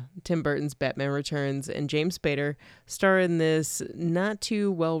Tim Burton's Batman Returns, and James Spader star in this not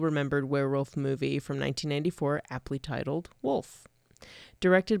too well-remembered werewolf movie from 1994, aptly titled Wolf.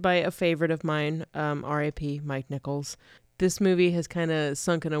 Directed by a favorite of mine, R.I.P. Mike Nichols. This movie has kind of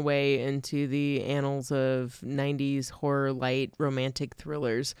sunken away into the annals of 90s horror light romantic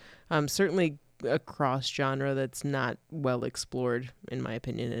thrillers. Certainly a cross genre that's not well explored, in my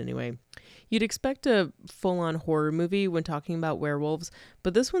opinion anyway. You'd expect a full-on horror movie when talking about werewolves,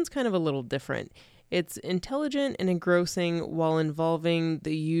 but this one's kind of a little different. It's intelligent and engrossing while involving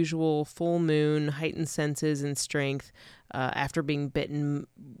the usual full moon, heightened senses and strength after being bitten,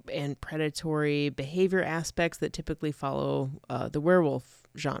 and predatory behavior aspects that typically follow the werewolf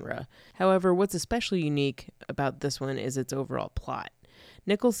genre. However, what's especially unique about this one is its overall plot.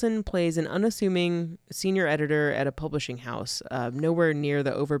 Nicholson plays an unassuming senior editor at a publishing house, nowhere near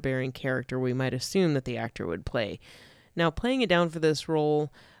the overbearing character we might assume that the actor would play. Now, playing it down for this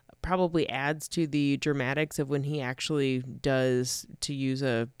role probably adds to the dramatics of when he actually does, to use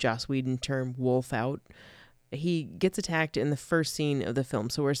a Joss Whedon term, wolf out. He gets attacked in the first scene of the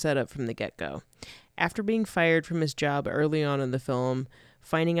film, so we're set up from the get-go. After being fired from his job early on in the film,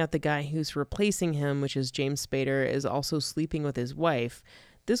 finding out the guy who's replacing him, which is James Spader, is also sleeping with his wife,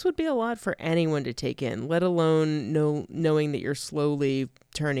 this would be a lot for anyone to take in, let alone knowing that you're slowly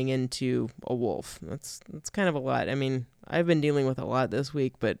turning into a wolf. That's kind of a lot. I mean, I've been dealing with a lot this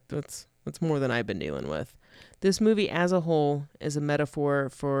week, but that's more than I've been dealing with. This movie as a whole is a metaphor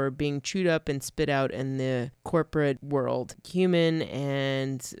for being chewed up and spit out in the corporate world. Human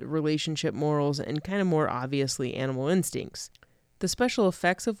and relationship morals and kind of more obviously animal instincts. The special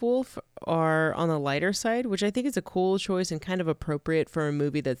effects of Wolf are on the lighter side, which I think is a cool choice and kind of appropriate for a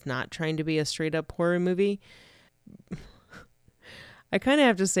movie that's not trying to be a straight up horror movie. I kind of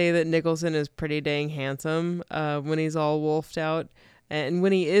have to say that Nicholson is pretty dang handsome when he's all wolfed out. And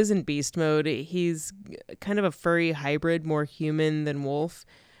when he is in beast mode, he's kind of a furry hybrid, more human than wolf.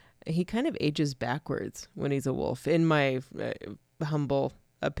 He kind of ages backwards when he's a wolf, in my humble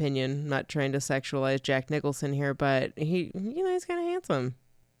opinion. Not trying to sexualize Jack Nicholson here, but he's kind of handsome.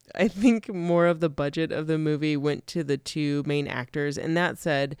 I think more of the budget of the movie went to the two main actors. And that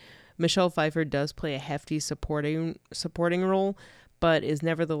said, Michelle Pfeiffer does play a hefty supporting role, but is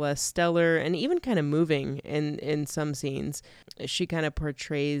nevertheless stellar and even kind of moving in some scenes. She kind of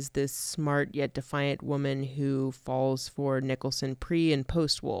portrays this smart yet defiant woman who falls for Nicholson pre and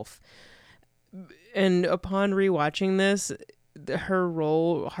post Wolf. And upon rewatching this, her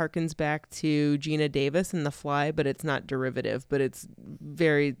role harkens back to Geena Davis in The Fly, but it's not derivative, but it's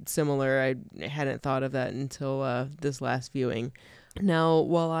very similar. I hadn't thought of that until this last viewing. Now,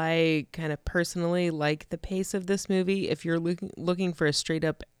 while I kind of personally like the pace of this movie, if you're looking for a straight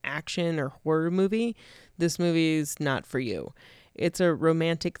up action or horror movie, this movie is not for you. It's a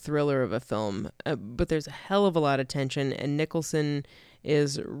romantic thriller of a film, but there's a hell of a lot of tension, and Nicholson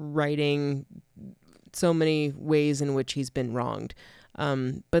is writing so many ways in which he's been wronged.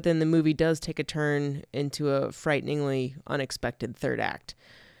 But then the movie does take a turn into a frighteningly unexpected third act.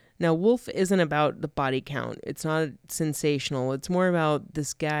 Now, Wolf isn't about the body count. It's not sensational. It's more about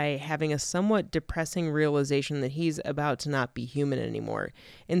this guy having a somewhat depressing realization that he's about to not be human anymore.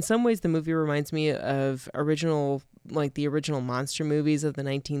 In some ways, the movie reminds me of the original monster movies of the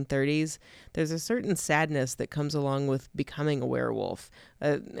 1930s. There's a certain sadness that comes along with becoming a werewolf.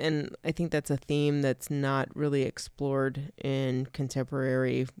 And I think that's a theme that's not really explored in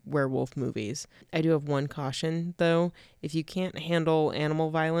contemporary werewolf movies. I do have one caution, though. If you can't handle animal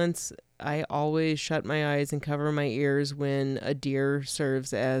violence, I always shut my eyes and cover my ears when a deer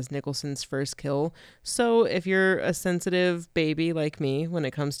serves as Nicholson's first kill. So if you're a sensitive baby like me when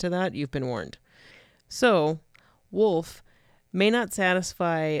it comes to that, you've been warned. So, Wolf may not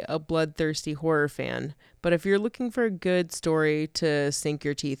satisfy a bloodthirsty horror fan, but if you're looking for a good story to sink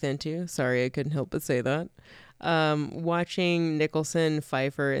your teeth into, sorry, I couldn't help but say that, watching Nicholson,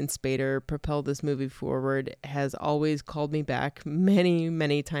 Pfeiffer, and Spader propel this movie forward has always called me back many,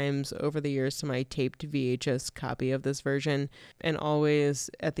 many times over the years to my taped VHS copy of this version, and always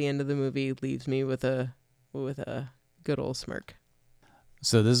at the end of the movie leaves me with a good old smirk.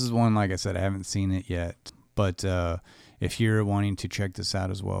 So this is one, like I said, I haven't seen it yet, but if you're wanting to check this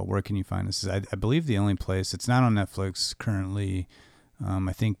out as well, where can you find this? I believe the only place, it's not on Netflix currently,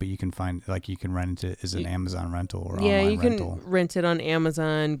 I think, but you can find, like, you can rent it as an Amazon rental or online rental. Yeah, you can rent it on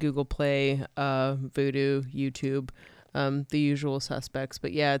Amazon, Google Play, Vudu, YouTube, the usual suspects.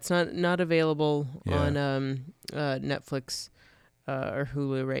 But yeah, it's not available on Netflix or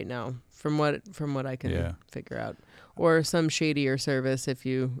Hulu right now, from what I can figure out, or some shadier service if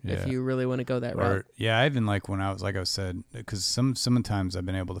you really want to go that route. Yeah, I even like when I was said, because sometimes I've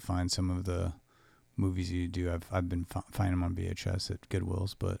been able to find some of the movies you do. I've been finding them on VHS at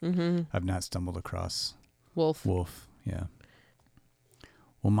Goodwill's, but I've not stumbled across Wolf. Yeah.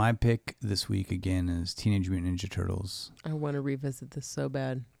 Well, my pick this week again is Teenage Mutant Ninja Turtles. I want to revisit this so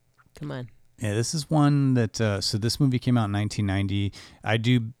bad. Come on. Yeah, this is one that, so this movie came out in 1990. I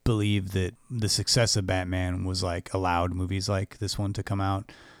do believe that the success of Batman was allowed movies like this one to come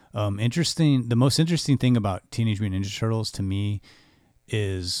out. The most interesting thing about Teenage Mutant Ninja Turtles to me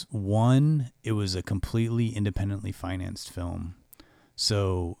is, one, it was a completely independently financed film.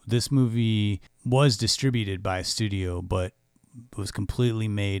 So this movie was distributed by a studio, but was completely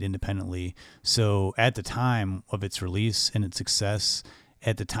made independently. So at the time of its release and its success,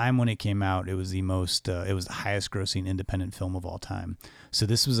 at the time when it came out, it was the highest grossing independent film of all time. So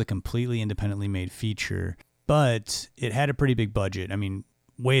this was a completely independently made feature, but it had a pretty big budget. I mean,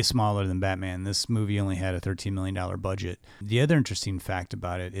 way smaller than Batman. This movie only had a $13 million budget. The other interesting fact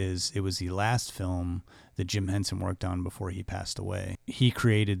about it is it was the last film that Jim Henson worked on before he passed away. He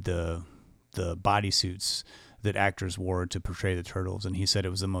created the bodysuits that actors wore to portray the Turtles, and he said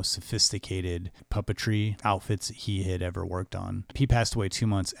it was the most sophisticated puppetry outfits he had ever worked on. He passed away 2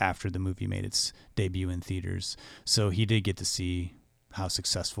 months after the movie made its debut in theaters, so he did get to see how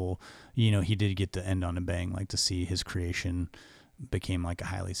successful, he did get to end on a bang, to see his creation became a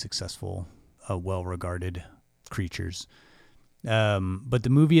highly successful, well-regarded creatures. But the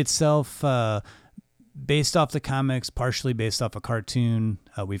movie itself, based off the comics, partially based off a cartoon,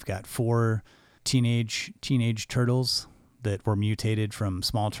 we've got 4 teenage turtles that were mutated from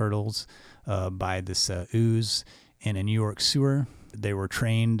small turtles by this ooze in a New York sewer. They were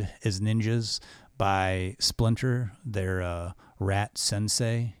trained as ninjas by Splinter, their rat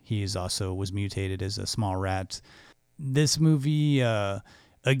sensei. He was mutated as a small rat. This movie,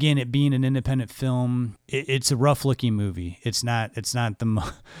 again, it being an independent film, it's a rough-looking movie. It's kind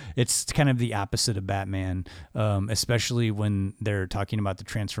of the opposite of Batman, especially when they're talking about the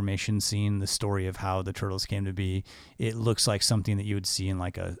transformation scene, the story of how the Turtles came to be. It looks like something that you would see in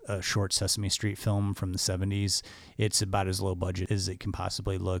a short Sesame Street film from the 70s. It's about as low budget as it can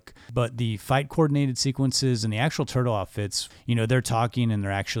possibly look. But the fight coordinated sequences and the actual turtle outfits, they're talking and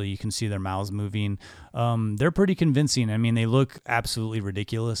you can see their mouths moving. They're pretty convincing. I mean, they look absolutely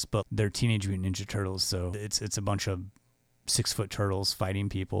ridiculous, but they're Teenage Mutant Ninja Turtles, so it's a bunch of 6-foot turtles fighting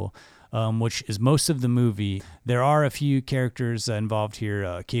people, which is most of the movie. There are a few characters involved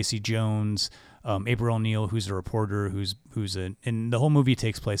here. Casey Jones, April O'Neil, who's a reporter, and the whole movie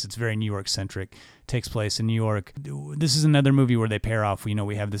takes place. It's very New York centric. Takes place in New York. This is another movie where they pair off.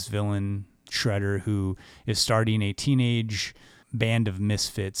 We have this villain Shredder who is starting a teenage band of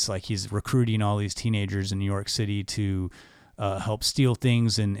misfits. He's recruiting all these teenagers in New York City to help steal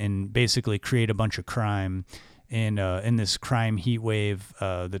things and basically create a bunch of crime. And in this crime heat wave,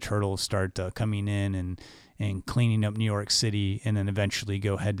 the Turtles start coming in and cleaning up New York City, and then eventually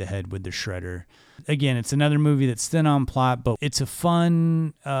go head-to-head with the Shredder. Again, it's another movie that's thin on plot, but it's a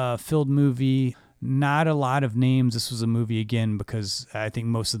fun, filled movie. Not a lot of names. This was a movie, again, because I think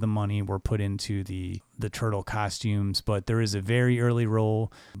most of the money were put into the turtle costumes, but there is a very early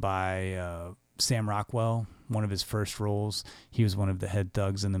role by Sam Rockwell, one of his first roles. He was one of the head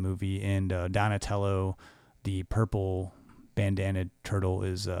thugs in the movie, and Donatello, the purple bandana turtle,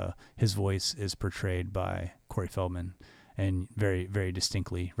 is his voice is portrayed by Corey Feldman, and very, very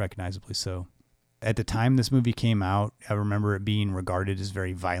distinctly, recognizably so. At the time this movie came out, I remember it being regarded as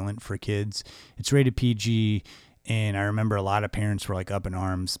very violent for kids. It's rated PG, and I remember a lot of parents were like up in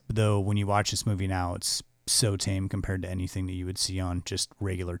arms, though when you watch this movie now, it's so tame compared to anything that you would see on just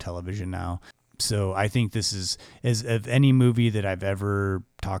regular television now. So I think this is, as of any movie that I've ever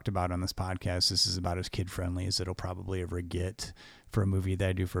talked about on this podcast, this is about as kid-friendly as it'll probably ever get for a movie that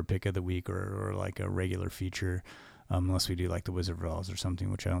I do for a pick of the week or like a regular feature. Unless we do like The Wizard of Oz or something,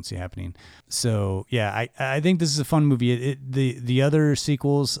 which I don't see happening. So yeah, I think this is a fun movie. The other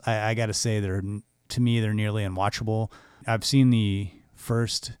sequels, I got to say, to me they're nearly unwatchable. I've seen the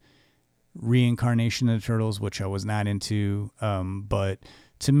first reincarnation of the Turtles, which I was not into, but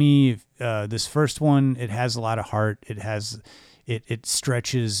to me, this first one, it has a lot of heart. It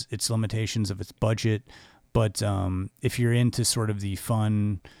stretches its limitations of its budget, but if you're into sort of the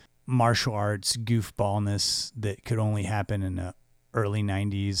fun martial arts goofballness that could only happen in a early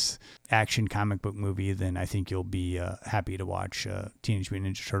 90s action comic book movie, then I think you'll be happy to watch Teenage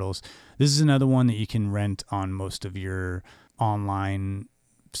Mutant Ninja Turtles. This is another one that you can rent on most of your online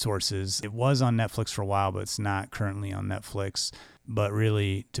sources. It was on Netflix for a while, but it's not currently on Netflix. But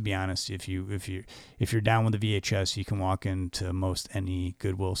really, to be honest, if you're down with the VHS, you can walk into most any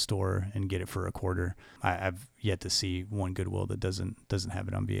Goodwill store and get it for a quarter. I've yet to see one Goodwill that doesn't have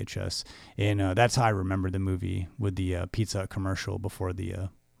it on VHS, and that's how I remember the movie, with the Pizza Hut commercial before the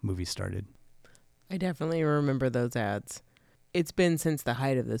movie started. I definitely remember those ads. It's been since the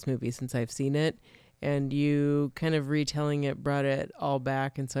height of this movie since I've seen it, and you kind of retelling it brought it all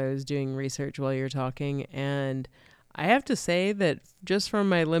back, and so I was doing research while you're talking, and I have to say that just from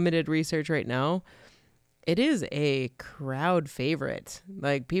my limited research right now, it is a crowd favorite.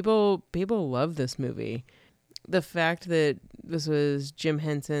 Like people love this movie. The fact that this was Jim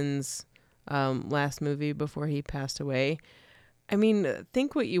Henson's last movie before he passed away. I mean,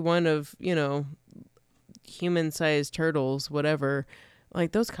 think what you want of, human-sized turtles, whatever.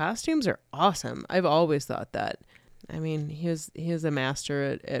 Like, those costumes are awesome. I've always thought that. I mean, he was a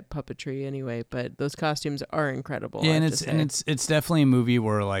master at puppetry anyway, but those costumes are incredible. Yeah, and it's definitely a movie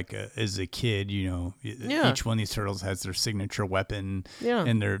where, like, as a kid, each one of these turtles has their signature weapon,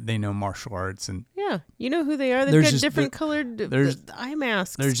 and they know martial arts, and you know who they are. They've got different colored eye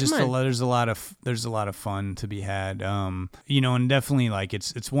masks. There's a lot of fun to be had, and definitely, like,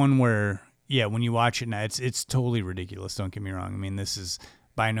 it's one where, when you watch it now, it's totally ridiculous. Don't get me wrong. I mean, this is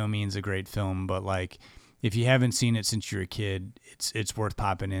by no means a great film, but like, if you haven't seen it since you're a kid, it's worth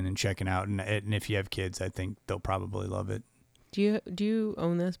popping in and checking out. And if you have kids, I think they'll probably love it. Do you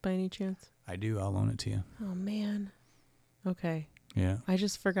own this by any chance? I do. I'll loan it to you. Oh man. Okay. Yeah. I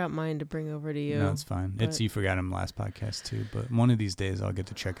just forgot mine to bring over to you. No, it's fine. You forgot them last podcast too. But one of these days, I'll get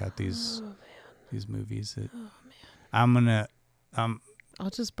to check out these movies. I'm gonna. I'll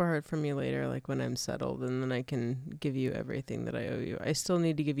just borrow it from you later, like when I'm settled, and then I can give you everything that I owe you. I still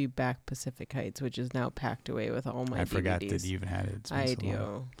need to give you back Pacific Heights, which is now packed away with all my DVDs. I forgot that you even had it. I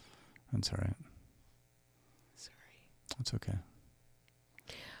do. That's all right. Sorry. That's okay.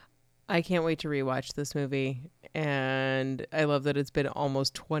 I can't wait to rewatch this movie, and I love that it's been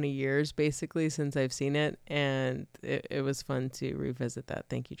almost 20 years, basically, since I've seen it, and it was fun to revisit that.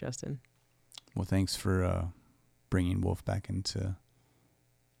 Thank you, Justin. Well, thanks for bringing Wolf back into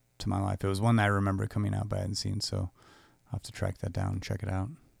my life. It was one that I remember coming out, but I hadn't seen, so I'll have to track that down and check it out.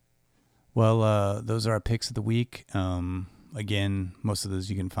 Well, those are our picks of the week. Again, most of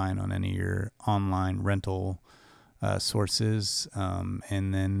those you can find on any of your online rental sources.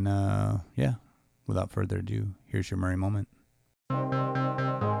 And then, without further ado, here's your Murray moment.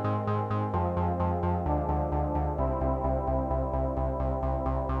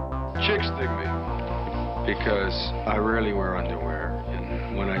 Chicks dig me because I rarely wear underwear,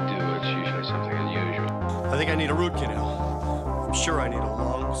 and when I do, it's usually something unusual. I think I need a root canal. I'm sure I need a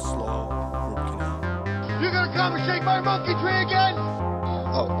long, slow root canal. You're gonna come and shake my monkey tree again?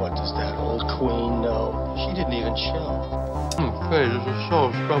 Oh, what does that old queen know? She didn't even show. Hey, this is so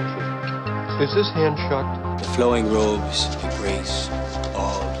scrumptious. Is this hand shucked? The flowing robes, the grace,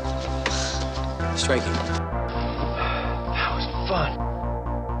 all striking. That was fun.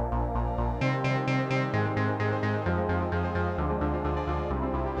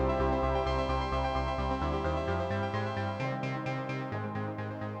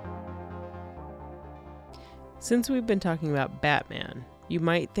 Since we've been talking about Batman, you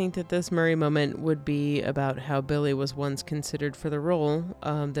might think that this Murray moment would be about how Billy was once considered for the role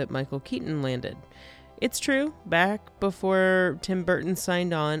that Michael Keaton landed. It's true, back before Tim Burton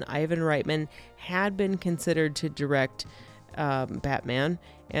signed on, Ivan Reitman had been considered to direct Batman,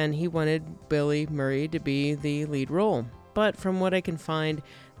 and he wanted Billy Murray to be the lead role. But from what I can find,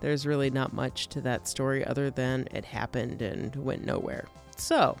 there's really not much to that story other than it happened and went nowhere.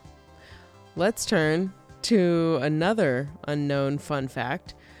 So, let's turn to another unknown fun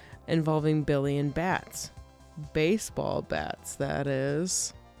fact involving Billy and bats. Baseball bats, that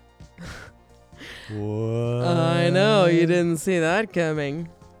is. What? I know, you didn't see that coming.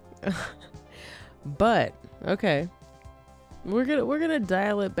 But, okay. We're gonna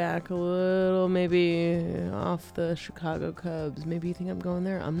dial it back a little, maybe off the Chicago Cubs. Maybe you think I'm going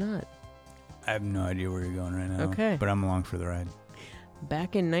there? I'm not. I have no idea where you're going right now. Okay. But I'm along for the ride.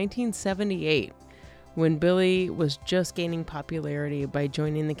 Back in 1978, when Billy was just gaining popularity by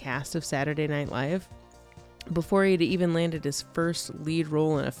joining the cast of Saturday Night Live, before he had even landed his first lead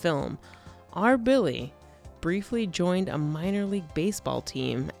role in a film, our Billy briefly joined a minor league baseball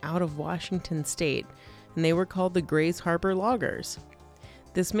team out of Washington State, and they were called the Grays Harbor Loggers.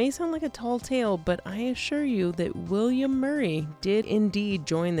 This may sound like a tall tale, but I assure you that William Murray did indeed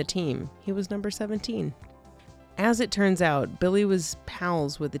join the team. He was number 17. As it turns out, Billy was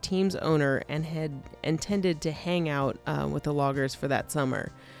pals with the team's owner and had intended to hang out with the Loggers for that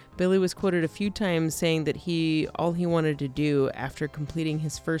summer. Billy was quoted a few times saying that all he wanted to do after completing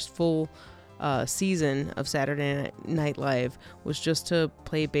his first full season of Saturday Night Live was just to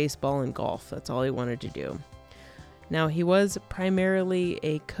play baseball and golf. That's all he wanted to do. Now, he was primarily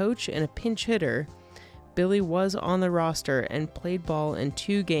a coach and a pinch hitter. Billy was on the roster and played ball in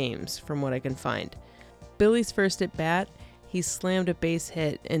 2 games, from what I can find. Billy's first at bat, he slammed a base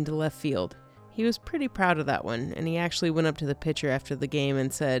hit into left field. He was pretty proud of that one, and he actually went up to the pitcher after the game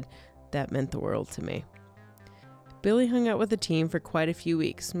and said, "That meant the world to me." Billy hung out with the team for quite a few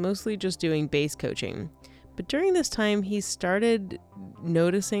weeks, mostly just doing base coaching. But during this time, he started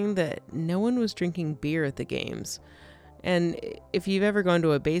noticing that no one was drinking beer at the games. And if you've ever gone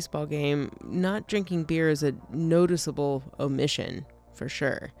to a baseball game, not drinking beer is a noticeable omission, for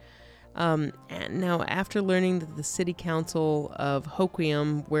sure. And now, after learning that the city council of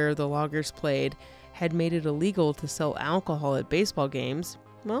Hoquiam, where the Loggers played, had made it illegal to sell alcohol at baseball games,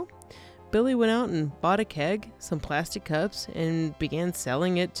 well, Billy went out and bought a keg, some plastic cups, and began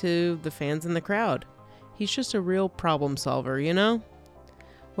selling it to the fans in the crowd. He's just a real problem solver, you know?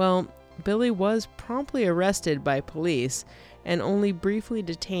 Well, Billy was promptly arrested by police and only briefly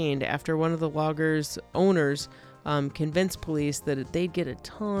detained after one of the Loggers' owners convinced police that they'd get a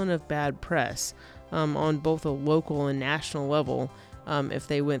ton of bad press on both a local and national level if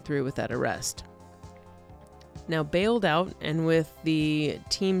they went through with that arrest. Now, bailed out and with the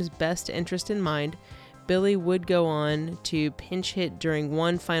team's best interest in mind, Billy would go on to pinch hit during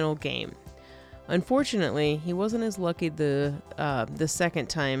one final game. Unfortunately, he wasn't as lucky the second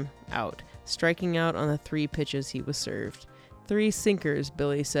time out, striking out on the 3 pitches he was served. 3 sinkers,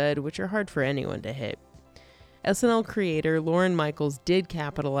 Billy said, which are hard for anyone to hit. SNL creator Lorne Michaels did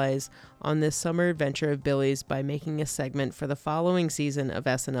capitalize on this summer adventure of Billy's by making a segment for the following season of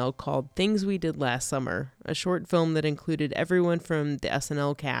SNL called Things We Did Last Summer, a short film that included everyone from the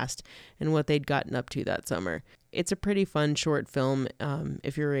SNL cast and what they'd gotten up to that summer. It's a pretty fun short film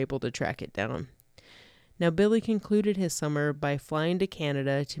if you're able to track it down. Now, Billy concluded his summer by flying to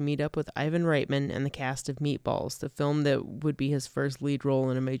Canada to meet up with Ivan Reitman and the cast of Meatballs, the film that would be his first lead role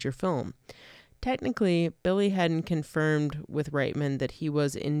in a major film. Technically, Billy hadn't confirmed with Reitman that he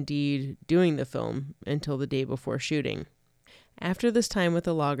was indeed doing the film until the day before shooting. After this time with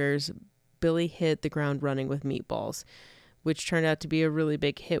the Loggers, Billy hit the ground running with Meatballs, which turned out to be a really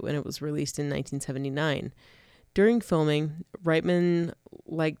big hit when it was released in 1979. During filming, Reitman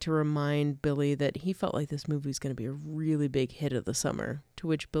liked to remind Billy that he felt like this movie was going to be a really big hit of the summer, to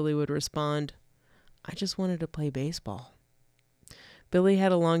which Billy would respond, "I just wanted to play baseball." Billy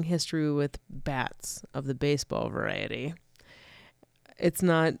had a long history with bats of the baseball variety. It's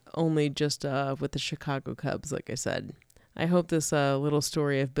not only just with the Chicago Cubs, like I said. I hope this little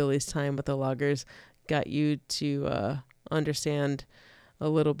story of Billy's time with the Loggers got you to understand a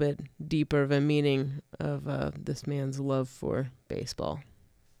little bit deeper of a meaning of this man's love for baseball.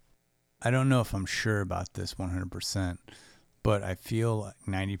 I don't know if I'm sure about this 100%, but I feel like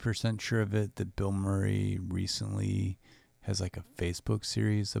 90% sure of it that Bill Murray recently has like a Facebook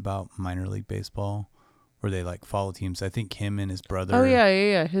series about minor league baseball where they like follow teams. I think him and his brother. Oh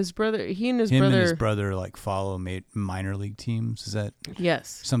yeah. His brother, him and his brother like follow minor league teams. Is that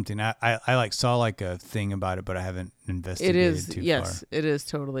something? I like saw like a thing about it, but I haven't investigated too far. It is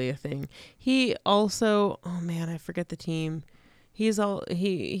totally a thing. He also, oh man, I forget the team. He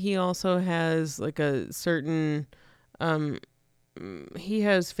also has like a certain, he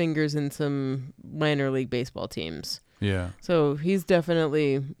has fingers in some minor league baseball teams. Yeah. So he's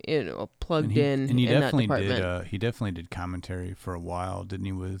definitely plugged in that department. He definitely did commentary for a while, didn't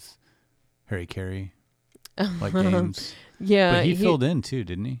he, with Harry Carey, like games. Yeah. But he filled in too,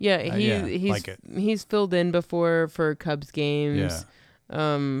 didn't he? Yeah. He's filled in before for Cubs games.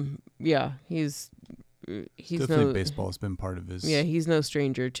 Yeah. He's definitely baseball's been part of his. Yeah. He's no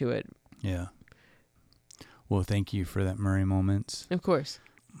stranger to it. Yeah. Well, thank you for that Murray moment. Of course.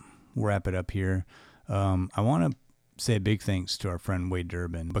 We'll wrap it up here. I want to say a big thanks to our friend Wade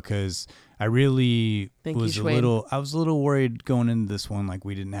Durbin, because I really was a little worried going into this one, like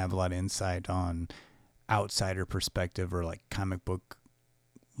we didn't have a lot of insight on outsider perspective or like comic book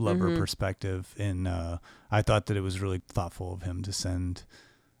lover perspective, and I thought that it was really thoughtful of him to send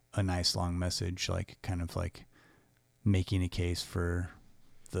a nice long message, like kind of like making a case for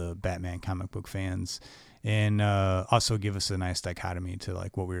the Batman comic book fans, and also give us a nice dichotomy to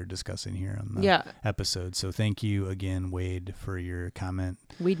like what we were discussing here on the episode. So thank you again, Wade, for your comment.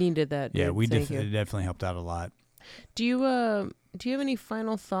 We needed that. Yeah, it definitely helped out a lot. Do you have any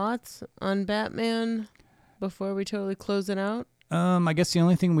final thoughts on Batman before we totally close it out? I guess the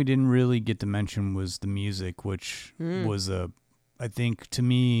only thing we didn't really get to mention was the music, which was I think to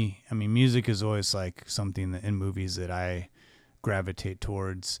me, I mean, music is always like something that in movies that I gravitate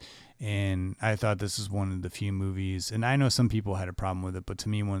towards, and I thought this is one of the few movies, and I know some people had a problem with it, but to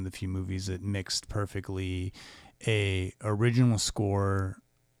me, one of the few movies that mixed perfectly a original score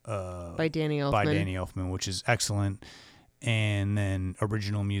by Danny Elfman, which is excellent, and then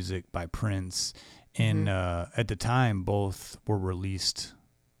original music by Prince. And at the time, both were released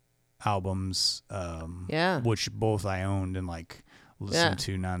albums, which both I owned and like listened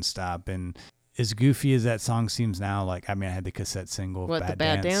to nonstop. And as goofy as that song seems now, like, I mean, I had the cassette single of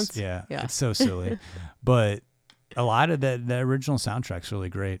Bad Dance. Yeah, it's so silly. But a lot of the original soundtrack's really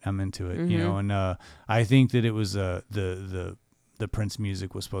great. I'm into it, you know, and I think that it was the Prince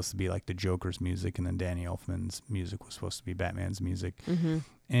music was supposed to be like the Joker's music, and then Danny Elfman's music was supposed to be Batman's music.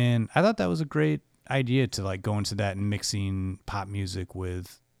 And I thought that was a great idea to like go into that and mixing pop music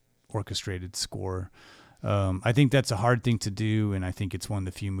with orchestrated score. I think that's a hard thing to do, and I think it's one of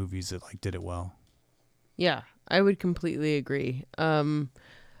the few movies that like did it well. Yeah, I would completely agree.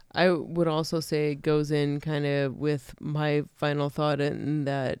 I would also say it goes in kind of with my final thought in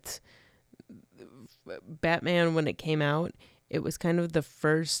that Batman, when it came out, it was kind of the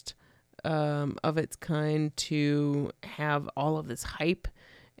first of its kind to have all of this hype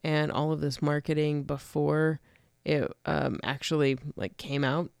and all of this marketing before it actually like came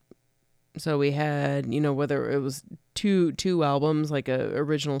out. So we had, you know, whether it was two albums, like a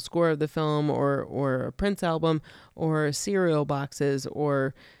original score of the film, or a Prince album, or cereal boxes,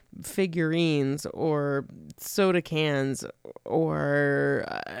 or figurines, or soda cans, or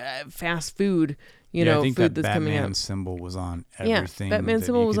fast food. You know, I think food that that's coming out. Batman symbol was on everything. Yeah, Batman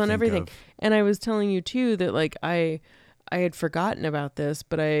symbol was on everything. And I was telling you too that like I had forgotten about this,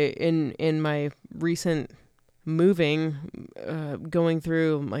 but in my recent moving, going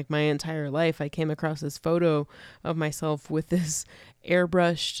through like my entire life, I came across this photo of myself with this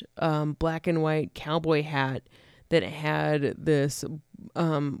airbrushed black and white cowboy hat that had this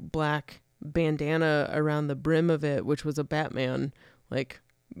black bandana around the brim of it, which was a Batman like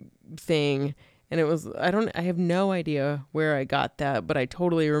thing. And it was, I have no idea where I got that, but I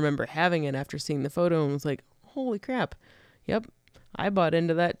totally remember having it after seeing the photo and was like, holy crap. Yep. I bought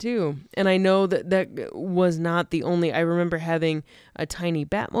into that too. And I know that was not the only, I remember having a tiny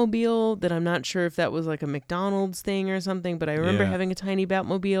Batmobile that I'm not sure if that was like a McDonald's thing or something, but I remember having a tiny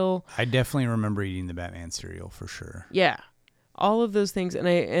Batmobile. I definitely remember eating the Batman cereal for sure. Yeah. All of those things. And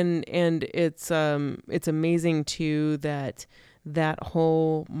it's amazing too that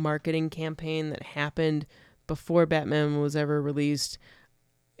whole marketing campaign that happened before Batman was ever released,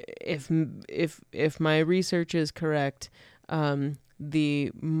 if my research is correct,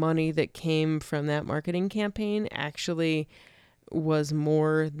 the money that came from that marketing campaign actually was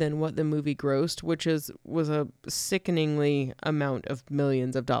more than what the movie grossed, which was a sickeningly amount of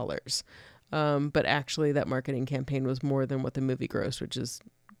millions of dollars. But actually that marketing campaign was more than what the movie grossed, which is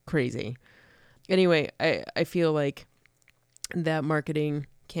crazy. Anyway, I feel like that marketing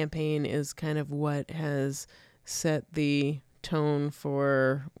campaign is kind of what has set the tone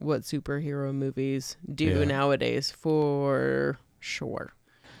for what superhero movies do nowadays, for sure.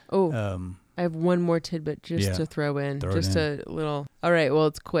 Oh, I have one more tidbit just to throw in. A little. All right, well,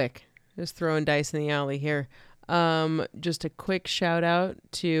 it's quick. Just throwing dice in the alley here. Just a quick shout out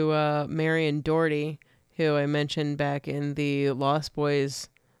to Marion Doherty, who I mentioned back in the Lost Boys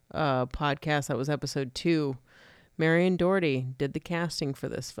podcast. That was episode 2. Marion Doherty did the casting for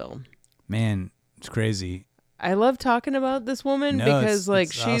this film. Man, it's crazy. I love talking about this woman because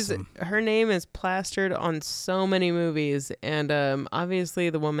it's awesome. Her name is plastered on so many movies, and obviously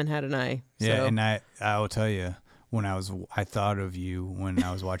the woman had an eye. Yeah, so. and I will tell you, I thought of you when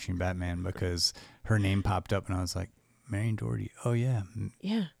I was watching Batman because her name popped up and I was like, Marion Doherty. Oh yeah.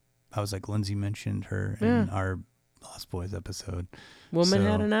 Yeah. I was like, Lindsay mentioned her in our Lost Boys episode. Woman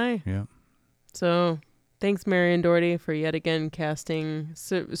had an eye. Yeah. So thanks, Marion Doherty, for yet again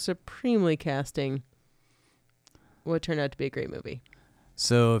supremely casting what turned out to be a great movie.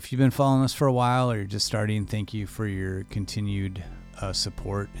 So if you've been following us for a while or you're just starting, thank you for your continued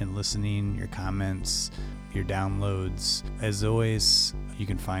support and listening, your comments, your downloads. As always, you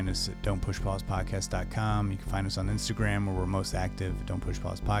can find us at don'tpushpausedpodcast.com. You can find us on Instagram, where we're most active, Don't Push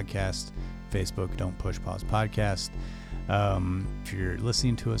Pause Podcast. Facebook, Don't Push Pause Podcast. If you're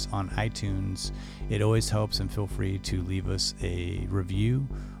listening to us on iTunes, it always helps, and feel free to leave us a review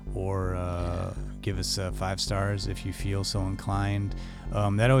or give us 5 stars if you feel so inclined.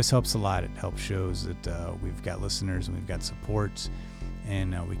 That always helps a lot. It helps shows that we've got listeners and we've got support,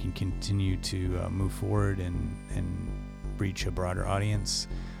 and we can continue to move forward and reach a broader audience.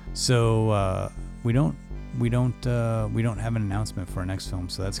 So we don't have an announcement for our next film,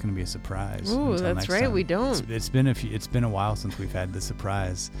 so that's going to be a surprise. Ooh, that's right. Time. We don't. It's been a while since we've had the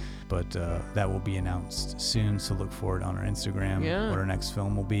surprise, but that will be announced soon. So look for it on our Instagram. What our next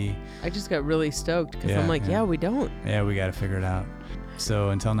film will be. I just got really stoked because I'm like, we don't. Yeah, we got to figure it out. So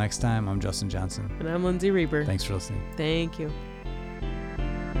until next time, I'm Justin Johnson, and I'm Lindsay Reber. Thanks for listening. Thank you.